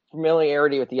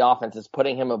familiarity with the offense is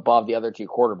putting him above the other 2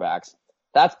 quarterbacks,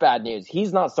 that's bad news.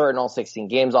 He's not starting all 16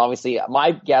 games. Obviously,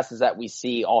 my guess is that we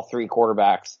see all 3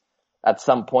 quarterbacks at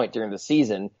some point during the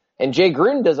season. And Jay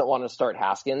Gruden doesn't want to start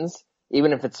Haskins,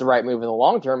 even if it's the right move in the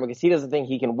long term, because he doesn't think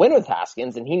he can win with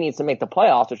Haskins, and he needs to make the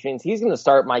playoffs, which means he's going to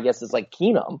start, my guess is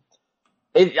Keenum.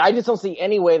 I just don't see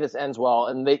any way this ends well.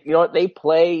 And they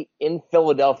play in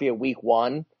Philadelphia week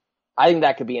 1. I think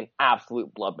that could be an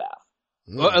absolute bloodbath.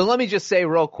 Well, let me just say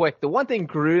real quick, the one thing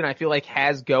Gruden I feel like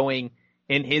has going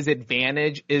in his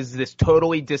advantage is this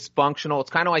totally dysfunctional. It's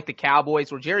kind of like the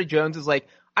Cowboys, where Jerry Jones is like,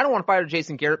 I don't want to fire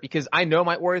Jason Garrett because I know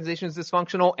my organization is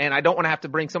dysfunctional and I don't want to have to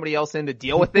bring somebody else in to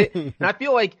deal with it. And I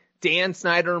feel like Dan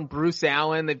Snyder and Bruce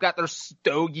Allen, they've got their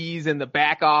stogies in the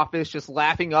back office just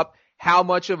laughing up how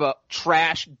much of a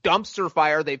trash dumpster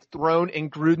fire they've thrown in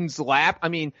Gruden's lap. I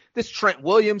mean, this Trent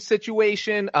Williams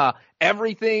situation,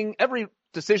 every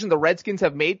decision the Redskins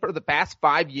have made for the past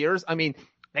 5 years. I mean,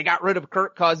 they got rid of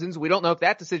Kirk Cousins. We don't know if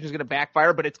that decision is going to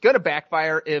backfire, but it's going to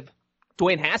backfire if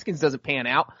Dwayne Haskins doesn't pan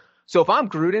out. So if I'm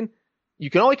Gruden, you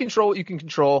can only control what you can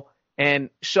control. And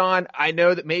Sean, I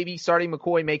know that maybe starting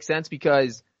McCoy makes sense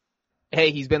because,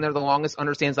 hey, he's been there the longest,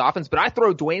 understands the offense, but I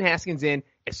throw Dwayne Haskins in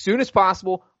as soon as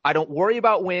possible. I don't worry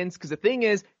about wins, because the thing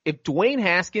is, if Dwayne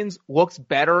Haskins looks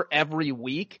better every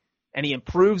week and he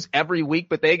improves every week,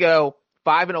 but they go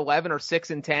 5-11 or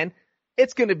 6-10,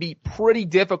 it's going to be pretty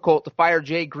difficult to fire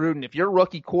Jay Gruden if your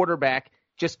rookie quarterback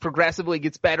just progressively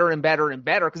gets better and better and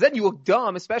better, because then you look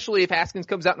dumb, especially if Haskins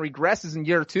comes out and regresses in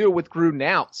year 2 with Gruden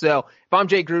out. So if I'm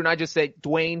Jay Gruden, I just say,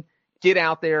 Dwayne, get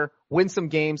out there, win some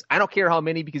games. I don't care how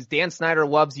many, because Dan Snyder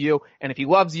loves you. And if he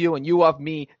loves you and you love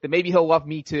me, then maybe he'll love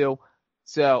me too.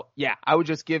 So yeah, I would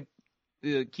just give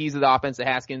the keys of the offense to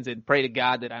Haskins and pray to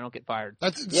God that I don't get fired.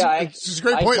 It's a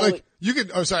great point. You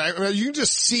can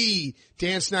just see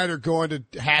Dan Snyder going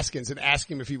to Haskins and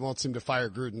asking him if he wants him to fire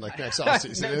Gruden next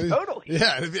offseason. Totally.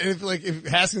 Yeah. If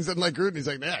Haskins doesn't like Gruden, he's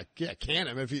like, yeah, can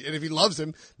him. If he loves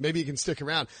him, maybe he can stick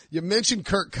around. You mentioned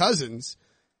Kirk Cousins.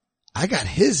 I got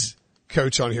his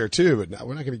coach on here too, but no,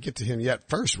 we're not going to get to him yet.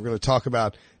 First, we're going to talk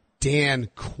about Dan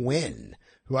Quinn,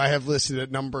 who I have listed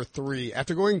at number 3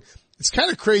 after going, it's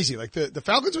kind of crazy. Like the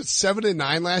Falcons went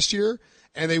 7-9 last year,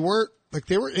 and they were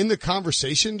in the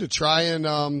conversation to try and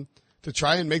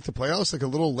make the playoffs, like a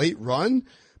little late run.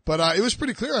 But, it was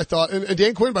pretty clear, I thought. And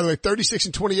Dan Quinn, by the way,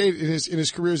 36-28 in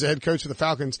his career as a head coach of the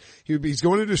Falcons. He's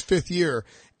going into his 5th year.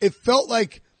 It felt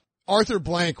like Arthur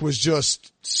Blank was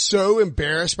just so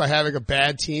embarrassed by having a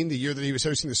bad team the year that he was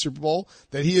hosting the Super Bowl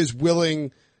that he is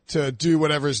willing to do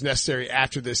whatever is necessary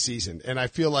after this season. And I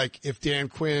feel like if Dan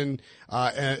Quinn,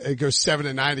 goes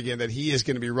 7-9 again, that he is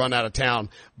going to be run out of town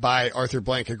by Arthur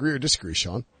Blank. Agree or disagree,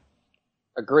 Sean?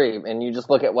 Agree. And you just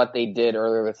look at what they did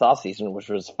earlier this offseason, which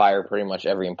was fire pretty much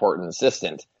every important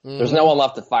assistant. Mm-hmm. There's no one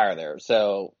left to fire there.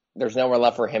 So there's nowhere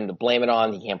left for him to blame it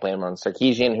on. He can't blame it on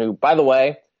Sarkisian, who, by the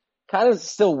way, kind of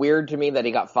still weird to me that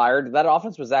he got fired. That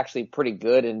offense was actually pretty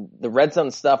good, and the red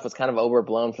zone stuff was kind of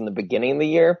overblown from the beginning of the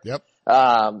year. Yep.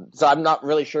 So I'm not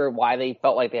really sure why they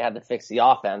felt like they had to fix the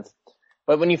offense.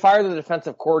 But when you fire the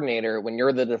defensive coordinator, when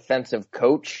you're the defensive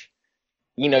coach,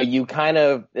 you know,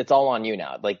 it's all on you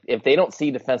now. Like, if they don't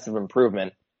see defensive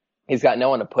improvement, he's got no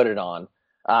one to put it on.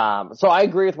 So I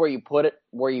agree with where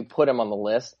you put him on the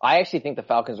list. I actually think the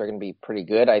Falcons are going to be pretty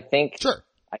good. I think sure.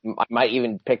 I might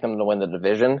even pick them to win the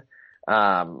division.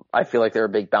 I feel like they're a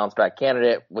big bounce back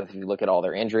candidate if you look at all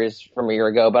their injuries from a year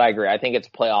ago, but I agree. I think it's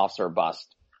playoffs or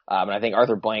bust. And I think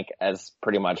Arthur Blank has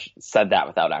pretty much said that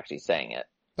without actually saying it.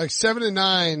 Like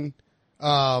 7-9,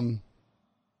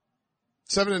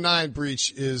 7-9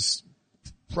 breach is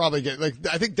probably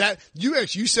I think that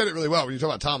you said it really well when you talk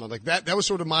about Tomlin. Like that was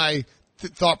sort of my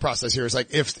thought process here. It's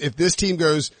like if this team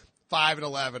goes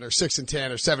 5-11 or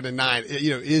 6-10 or 7-9, you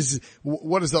know,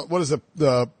 what is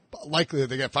the likelihood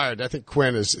they get fired? I think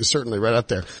Quinn is certainly right up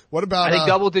there. What about? I think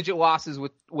double digit losses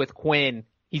with Quinn.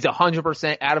 He's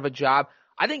 100% out of a job.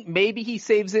 I think maybe he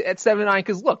saves it at 7-9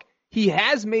 because look, he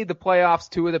has made the playoffs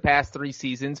 2 of the past 3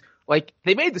 seasons. Like,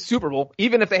 they made the Super Bowl,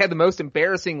 even if they had the most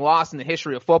embarrassing loss in the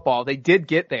history of football, they did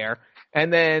get there.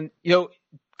 And then, you know,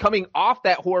 coming off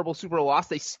that horrible Super Bowl loss,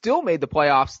 they still made the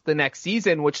playoffs the next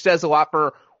season, which says a lot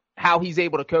for how he's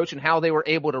able to coach and how they were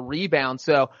able to rebound.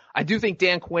 So I do think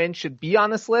Dan Quinn should be on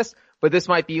this list, but this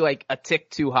might be like a tick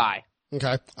too high.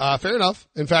 Okay. Fair enough.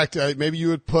 In fact, maybe you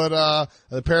would put, a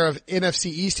pair of NFC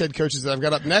East head coaches that I've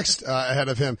got up next, ahead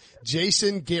of him.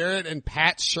 Jason Garrett and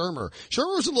Pat Shurmur.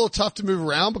 Shurmur was a little tough to move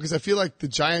around because I feel like the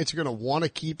Giants are going to want to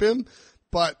keep him,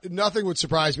 but nothing would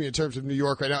surprise me in terms of New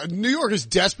York right now. New York is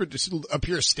desperate to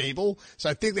appear stable, so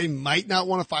I think they might not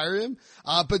want to fire him.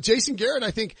 But Jason Garrett,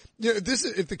 I think, you know,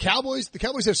 if the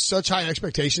Cowboys have such high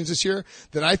expectations this year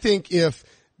that I think if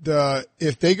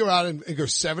they go out and go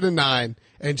 7-9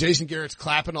 and Jason Garrett's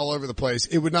clapping all over the place,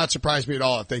 it would not surprise me at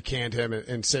all if they canned him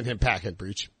and sent him packing,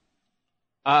 Breach.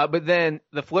 But then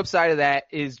the flip side of that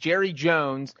is Jerry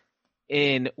Jones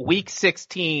in week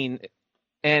 16.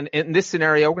 And in this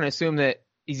scenario, we're going to assume that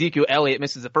Ezekiel Elliott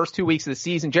misses the first 2 weeks of the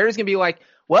season. Jerry's going to be like,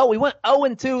 well, we went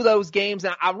 0-2 those games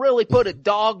and I really put a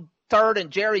dog turd in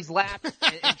Jerry's lap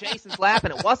and Jason's lap,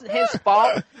 and it wasn't his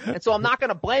fault. And so I'm not going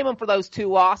to blame him for those 2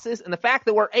 losses. And the fact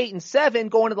that we're 8-7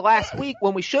 going to the last week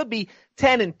when we should be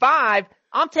 10-5,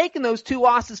 I'm taking those 2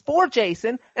 losses for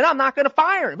Jason, and I'm not going to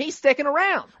fire him. He's sticking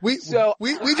around. He's going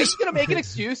to make an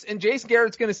excuse, and Jason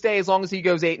Garrett's going to stay as long as he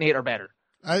goes 8-8 or better.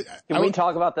 Can we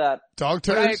talk about that? Dog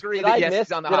turds? I agree that yes,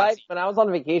 he's on the hot seat. When I was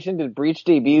on vacation, did Breach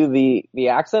debut the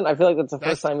accent? I feel like that's the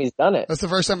first time he's done it. That's the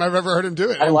first time I've ever heard him do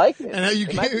it. I like it. And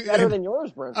it might be better than yours,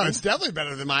 Brent. Oh, it's definitely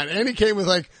better than mine. And he came with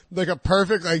like a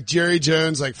perfect like Jerry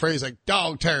Jones like phrase like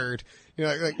dog turd. You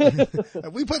know,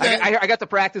 like we put that. I got to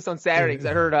practice on Saturday because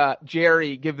I heard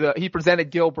Jerry he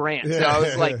presented Gil Brandt, so I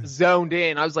was like zoned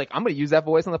in. I was like, I'm going to use that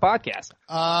voice on the podcast.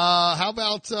 How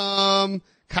about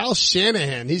Kyle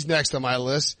Shanahan? He's next on my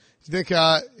list. Do you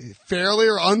think fairly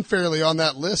or unfairly on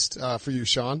that list for you,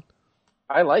 Sean?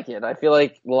 I like it. I feel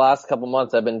like the last couple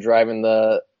months I've been driving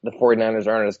the 49ers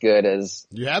aren't as good as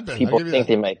you have been. People think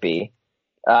they might be.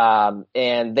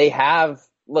 And they have,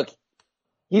 look,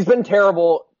 he's been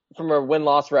terrible from a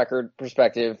win-loss record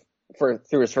perspective through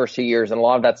his first 2 years, and a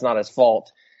lot of that's not his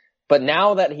fault. But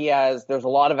now that there's a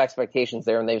lot of expectations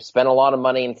there, and they've spent a lot of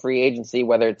money in free agency,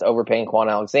 whether it's overpaying Quan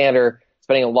Alexander,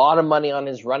 spending a lot of money on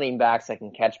his running backs that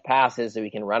can catch passes so he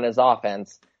can run his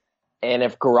offense. And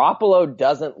if Garoppolo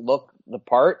doesn't look the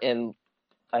part, and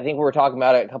I think we were talking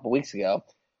about it a couple weeks ago,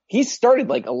 he's started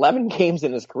like 11 games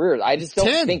in his career. I just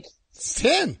don't think it's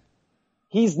 10.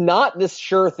 He's not this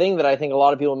sure thing that I think a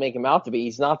lot of people make him out to be.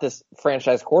 He's not this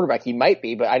franchise quarterback. He might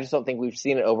be, but I just don't think we've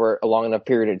seen it over a long enough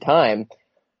period of time.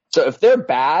 So if they're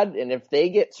bad and if they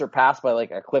get surpassed by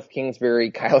like a Cliff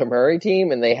Kingsbury, Kyler Murray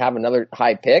team and they have another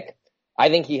high pick, I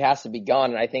think he has to be gone.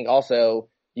 And I think also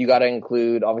you got to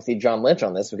include obviously John Lynch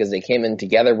on this because they came in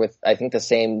together with, I think, the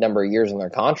same number of years in their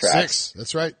contracts. 6.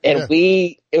 That's right. And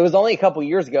it was only a couple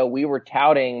years ago we were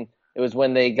touting, it was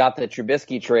when they got the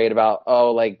Trubisky trade about,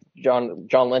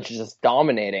 John Lynch is just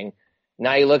dominating.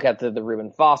 Now you look at the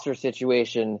Reuben Foster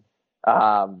situation.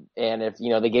 And if,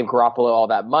 they gave Garoppolo all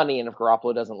that money and if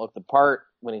Garoppolo doesn't look the part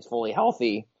when he's fully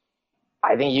healthy,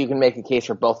 I think you can make a case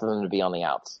for both of them to be on the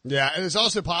outs. Yeah. And it's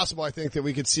also possible, I think, that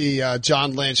we could see,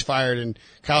 John Lynch fired and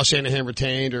Kyle Shanahan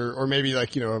retained or maybe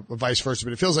like, a vice versa,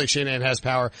 but it feels like Shanahan has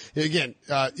power. Again,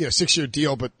 6-year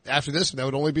deal, but after this, that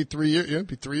would only be 3 years,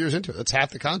 be 3 years into it. That's half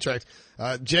the contract.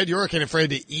 Jed York ain't afraid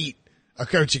to eat a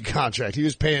coaching contract. He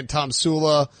was paying Tom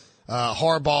Sula,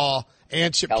 Harbaugh,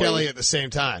 and Chip Kelly at the same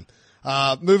time.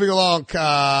 Moving along,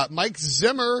 Mike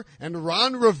Zimmer and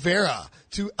Ron Rivera,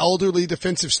 2 elderly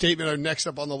defensive statement are next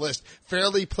up on the list.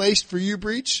 Fairly placed for you,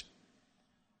 Breach?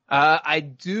 I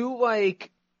do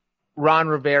like Ron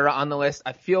Rivera on the list.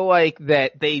 I feel like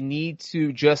that they need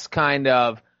to just kind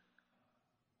of,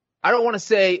 I don't want to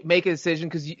say make a decision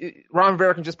because Ron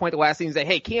Rivera can just point to last season and say,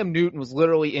 hey, Cam Newton was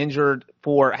literally injured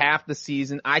for half the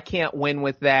season. I can't win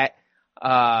with that.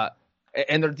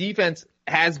 And their defense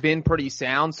has been pretty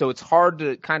sound, so it's hard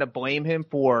to kind of blame him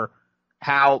for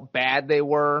how bad they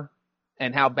were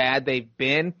and how bad they've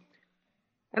been.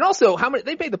 And also,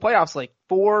 they made the playoffs like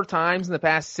 4 times in the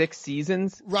past 6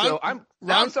 seasons. So I'm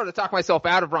starting to talk myself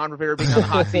out of Ron Rivera being on the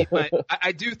hot seat, but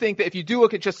I do think that if you do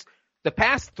look at just the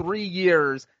past 3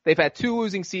 years, they've had 2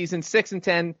 losing seasons,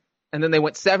 6-10, and then they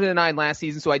went 7-9 last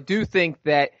season. So I do think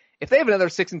that if they have another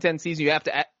 6-10 season, you have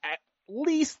to at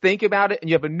least think about it, and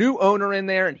you have a new owner in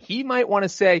there, and he might want to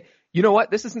say, you know what,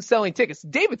 this isn't selling tickets.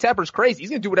 David Tepper's crazy. He's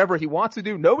going to do whatever he wants to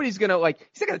do. Nobody's going to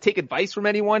he's not going to take advice from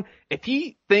anyone. If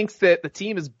he thinks that the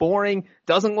team is boring,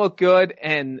 doesn't look good,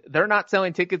 and they're not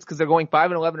selling tickets because they're going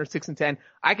 5-11 or 6-10,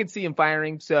 I could see him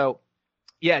firing. So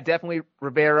yeah, definitely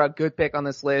Rivera, good pick on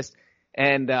this list.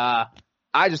 And, I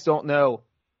just don't know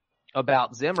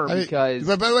about Zimmer because.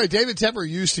 But by the way, David Tepper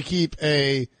used to keep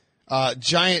a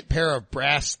giant pair of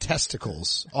brass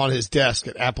testicles on his desk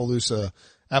at Appaloosa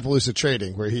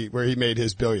Trading where he made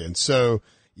his billions. So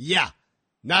yeah,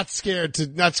 not scared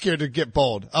to get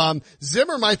bold.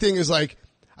 Zimmer, my thing is like,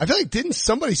 I feel like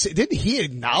didn't he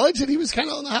acknowledge that he was kind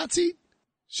of on the hot seat?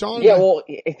 Sean? Yeah, well,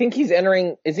 I think is he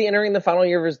entering the final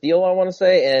year of his deal, I want to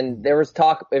say, and there was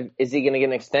talk is he going to get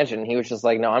an extension? He was just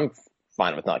like, no, I'm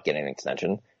fine with not getting an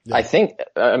extension. Yeah. I think,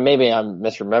 maybe I'm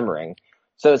misremembering.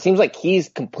 So it seems like he's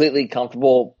completely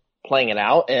comfortable playing it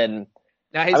out. And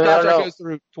now his contract goes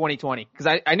through 2020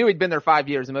 because I knew he'd been there 5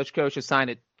 years and most coaches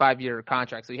signed a 5-year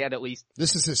contract. So he had at least,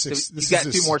 this is his sixth, so he's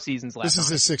got 2 more seasons left. This is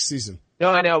his 6th season. No,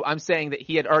 I know. I'm saying that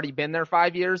he had already been there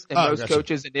 5 years and most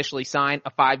coaches initially sign a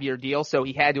 5-year deal. So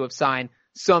he had to have signed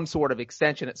some sort of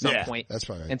extension at some point. That's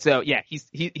right. And so, yeah,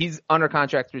 he's under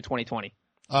contract through 2020.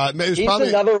 He's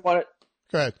another one.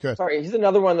 Go ahead. Sorry. He's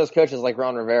another one of those coaches like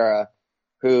Ron Rivera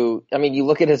who, I mean, you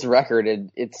look at his record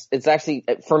and it's actually,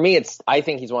 for me, I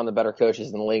think he's one of the better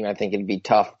coaches in the league and I think it'd be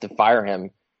tough to fire him.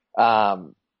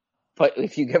 But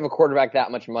if you give a quarterback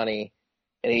that much money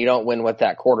and you don't win with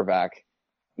that quarterback,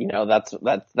 that's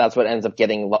what ends up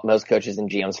getting most coaches and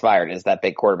GMs fired is that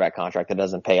big quarterback contract that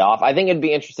doesn't pay off. I think it'd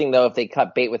be interesting though if they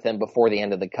cut bait with him before the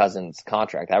end of the Cousins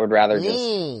contract. I would rather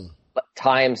just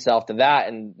tie himself to that,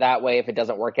 and that way if it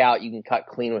doesn't work out, you can cut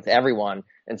clean with everyone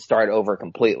and start over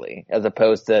completely, as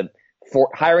opposed to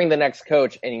hiring the next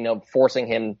coach and forcing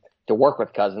him to work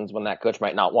with Cousins when that coach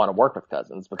might not want to work with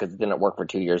Cousins because it didn't work for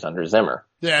 2 years under Zimmer.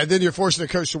 Yeah, and then you're forcing the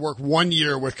coach to work 1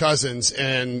 year with Cousins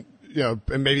and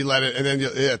maybe let it, and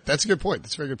then that's a good point.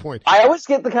 That's a very good point. I always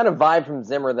get the kind of vibe from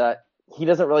Zimmer that he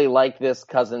doesn't really like this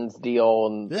Cousins deal.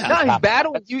 And he's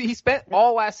battling. He spent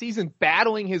all last season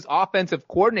battling his offensive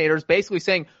coordinators, basically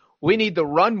saying, we need to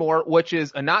run more, which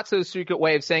is a not so secret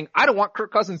way of saying, I don't want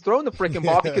Kirk Cousins throwing the freaking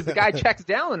ball because the guy checks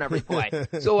down on every play.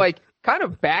 So kind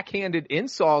of backhanded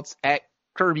insults at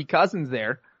Kirby Cousins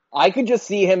there. I could just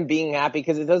see him being happy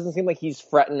because it doesn't seem like he's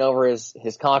fretting over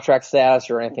his contract status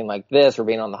or anything like this or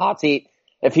being on the hot seat.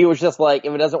 If he was just like,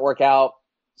 if it doesn't work out,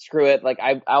 screw it.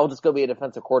 I'll just go be a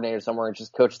defensive coordinator somewhere and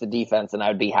just coach the defense and I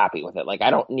would be happy with it. I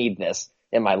don't need this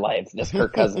in my life. This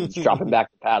Kirk Cousins dropping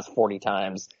back the pass 40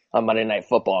 times on Monday Night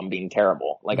Football and being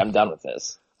terrible. I'm done with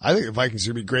this. I think the Vikings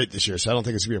are going to be great this year, so I don't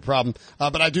think it's going to be a problem.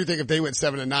 But I do think if they went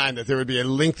 7-9, that there would be a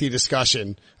lengthy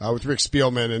discussion, with Rick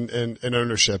Spielman and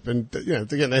ownership. And,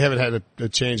 again, they haven't had a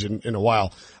change in a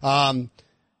while.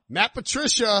 Matt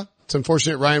Patricia It's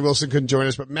unfortunate Ryan Wilson couldn't join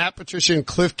us, but Matt Patricia and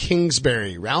Cliff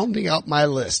Kingsbury rounding out my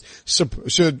list. So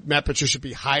should Matt Patricia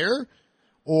be higher,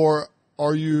 or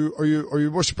are you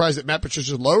more surprised that Matt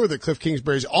Patricia's lower, that Cliff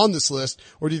Kingsbury's on this list,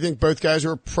 or do you think both guys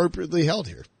are appropriately held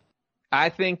here? I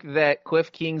think that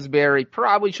Cliff Kingsbury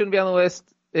probably shouldn't be on the list.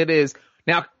 It is.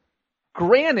 Now,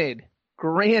 granted,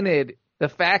 the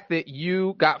fact that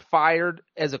you got fired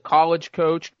as a college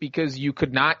coach because you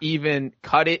could not even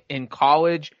cut it in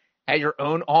college at your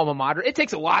own alma mater. It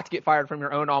takes a lot to get fired from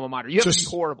your own alma mater. You have to be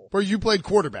horrible. Where you played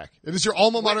quarterback. It is your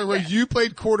alma mater where you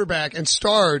played quarterback and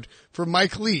starred for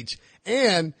Mike Leach.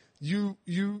 And you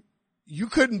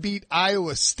couldn't beat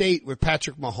Iowa State with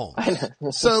Patrick Mahomes.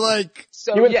 So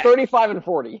you went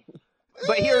 35-40.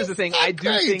 But here's the thing. I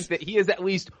do think that he is at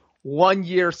least 1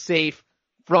 year safe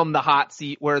from the hot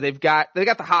seat, where they got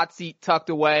the hot seat tucked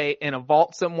away in a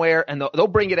vault somewhere, and they'll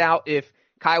bring it out if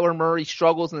Kyler Murray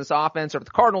struggles in this offense, or if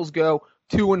the Cardinals go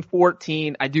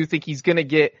 2-14. I do think he's going to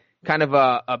get kind of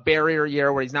a barrier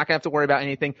year where he's not going to have to worry about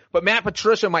anything. But Matt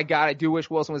Patricia, my God, I do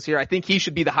wish Wilson was here. I think he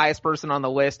should be the highest person on the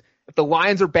list. If the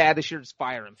Lions are bad this year, just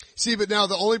fire him. See, but now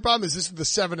the only problem is this is the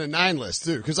 7-9 list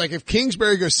too. Cause like if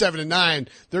Kingsbury goes 7-9,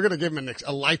 they're going to give him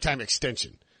a lifetime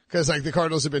extension. Cause like the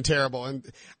Cardinals have been terrible.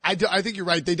 And I think you're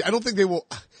right. I don't think they will.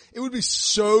 It would be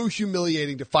so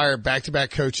humiliating to fire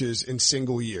back-to-back coaches in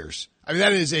single years. I mean,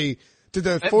 that is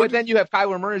but then you have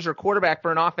Kyler Murray as your quarterback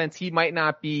for an offense he might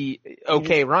not be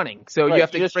okay running. So you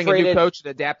have to bring a new coach to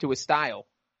adapt to his style.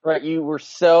 Right. You were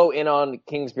so in on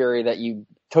Kingsbury that you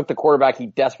took the quarterback he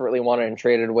desperately wanted and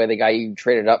traded away the guy you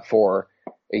traded up for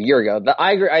a year ago.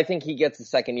 I agree. I think he gets the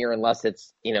second year unless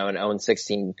it's, an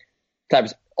 0-16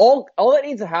 types. All that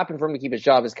needs to happen for him to keep his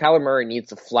job is Kyler Murray needs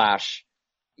to flash,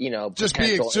 just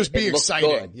be exciting.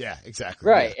 Good. Yeah, exactly.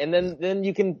 Right. Yeah. And then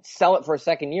you can sell it for a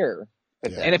second year.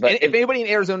 Yeah. And if anybody in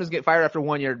Arizona is get fired after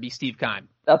 1 year, it'd be Steve Keim.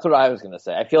 That's what I was going to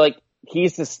say. I feel like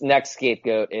he's the next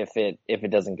scapegoat if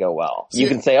it doesn't go well. You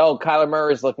can say, Kyler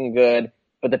Murray's looking good,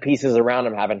 but the pieces around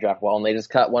him haven't drafted well, and they just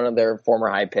cut one of their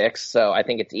former high picks. So I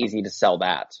think it's easy to sell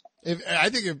that.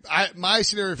 My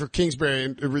scenario for Kingsbury,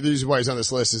 and the reason why he's on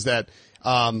this list, is that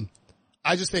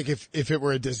I just think if it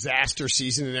were a disaster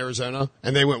season in Arizona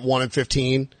and they went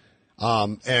 1-15,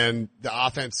 and the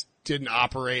offense didn't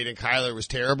operate and Kyler was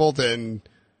terrible, then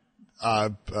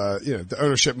the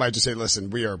ownership might just say,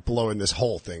 listen, we are blowing this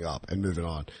whole thing up and moving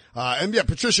on.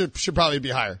 Patricia should probably be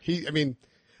higher.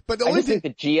 But the only thing,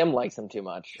 the GM likes him too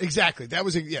much. Exactly. That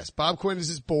was yes. Bob Quinn is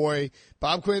his boy.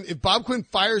 If Bob Quinn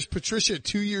fires Patricia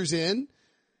 2 years in,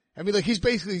 he's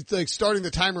basically starting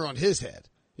the timer on his head.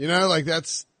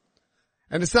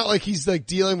 And it's not like he's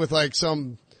dealing with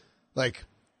some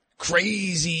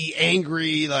crazy,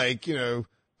 angry,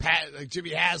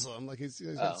 Jimmy Haslam, he's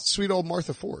sweet old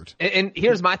Martha Ford. And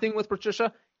here's my thing with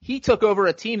Patricia. He took over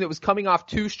a team that was coming off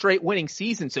 2 straight winning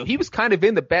seasons. So he was kind of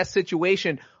in the best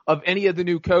situation of any of the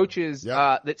new coaches,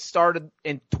 that started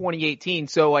in 2018.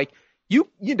 So you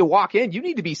need to walk in, you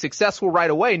need to be successful right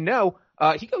away. No,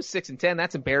 he goes 6-10.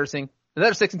 That's embarrassing.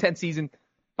 Another 6-10 season.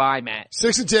 Bye, Matt.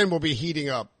 6-10 will be heating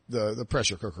up the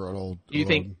pressure cooker on old. Do you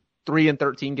think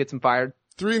 3-13 gets him fired?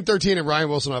 3-13 and Ryan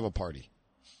Wilson will have a party.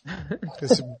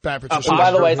 It's bad Patricia.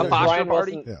 By the way,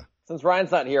 since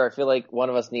Ryan's not here, I feel like one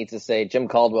of us needs to say Jim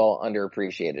Caldwell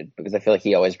underappreciated, because I feel like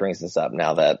he always brings this up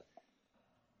now that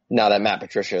Matt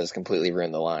Patricia has completely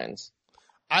ruined the Lions.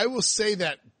 I will say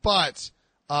that, but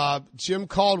Jim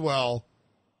Caldwell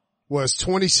was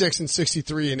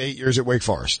 26-63 in 8 years at Wake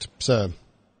Forest, so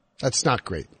that's not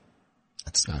great.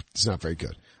 It's not very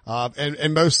good.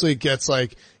 And mostly gets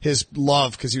his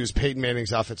love because he was Peyton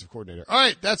Manning's offensive coordinator. All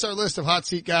right. That's our list of hot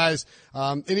seat guys.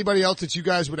 Anybody else that you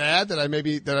guys would add that I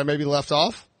maybe left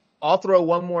off? I'll throw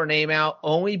one more name out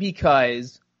only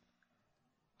because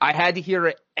I had to hear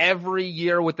it every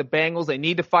year with the Bengals. They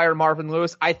need to fire Marvin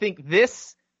Lewis. I think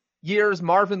this year's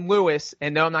Marvin Lewis,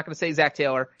 and no, I'm not going to say Zach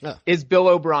Taylor, is Bill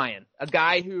O'Brien, a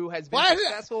guy who has been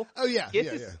successful. Oh yeah.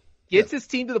 Gets his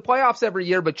team to the playoffs every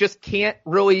year, but just can't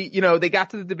really, they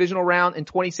got to the divisional round in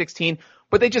 2016,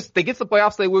 but they get to the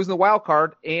playoffs, they lose in the wild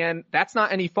card, and that's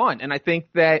not any fun. And I think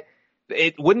that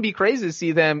it wouldn't be crazy to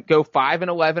see them go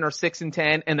 5-11 or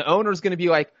 6-10, and the owner's going to be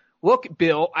like, look,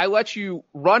 Bill, I let you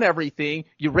run everything.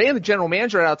 You ran the general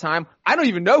manager out of time. I don't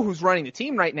even know who's running the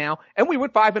team right now. And we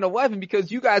went 5-11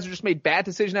 because you guys just made bad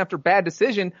decision after bad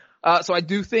decision. So I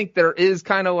do think there is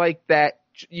kind of that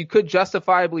you could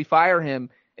justifiably fire him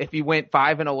if he went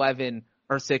 5-11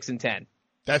 or 6-10.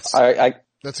 That's a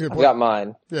good point. I got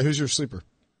mine. Yeah, who's your sleeper?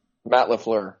 Matt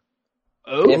LaFleur.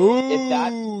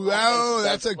 Oh,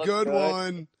 that's a good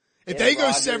one. If they go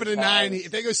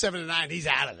 7-9, he's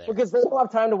out of there. Because they don't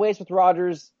have time to waste with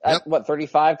Rodgers at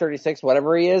 35, 36,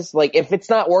 whatever he is. Like, if it's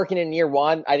not working in year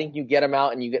one, I think you get him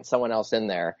out and you get someone else in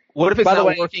there. What if it's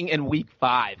not working in week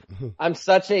 5? I'm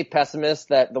such a pessimist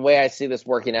that the way I see this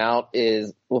working out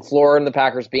is LaFleur and the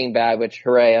Packers being bad, which,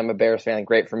 hooray, I'm a Bears fan,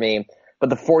 great for me. But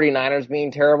the 49ers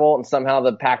being terrible, and somehow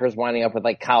the Packers winding up with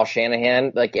like Kyle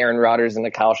Shanahan, like Aaron Rodgers in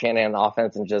the Kyle Shanahan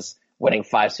offense, and just winning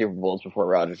 5 Super Bowls before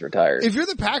Rodgers retired. If you're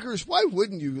the Packers, why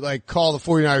wouldn't you like call the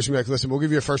 49ers and be like, listen, we'll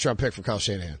give you a first round pick for Kyle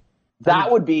Shanahan?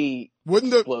 That would be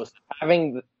explosive.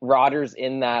 Having Rodgers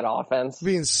in that offense would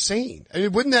be insane. I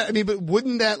mean, wouldn't the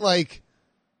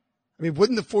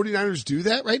 49ers do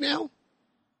that right now?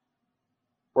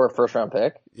 For a first round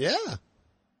pick? Yeah.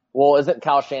 Well, isn't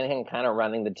Kyle Shanahan kind of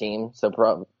running the team?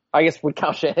 So I guess with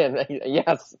Kyle Shanahan,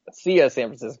 yes, see ya, San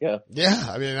Francisco. Yeah,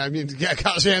 I mean,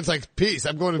 Kyle Shanahan's like, peace.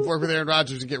 I'm going to work with Aaron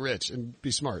Rodgers and get rich and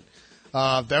be smart.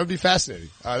 That would be fascinating.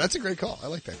 That's a great call. I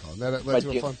like that call. That's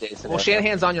fun. Well,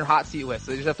 Shanahan's on your hot seat list,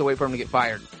 so you just have to wait for him to get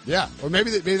fired. Yeah, or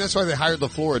maybe that's why they hired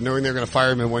LaFleur, knowing they're going to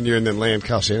fire him in 1 year and then land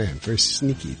Kyle Shanahan. Very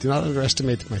sneaky. Do not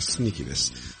underestimate my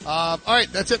sneakiness. All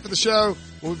right, that's it for the show.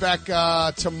 We'll be back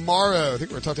tomorrow. I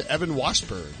think we're going to talk to Evan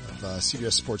Washburn of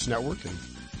CBS Sports Network and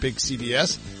Big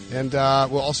CBS, and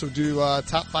we'll also do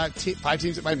top 5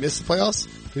 teams that might miss the playoffs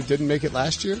who didn't make it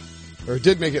last year, or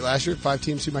did make it last year. 5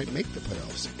 teams who might make the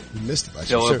playoffs who missed it last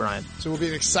year. Bill O'Brien. So it will be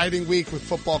an exciting week with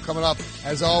football coming up.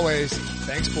 As always,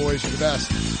 thanks, boys. You're the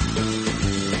best.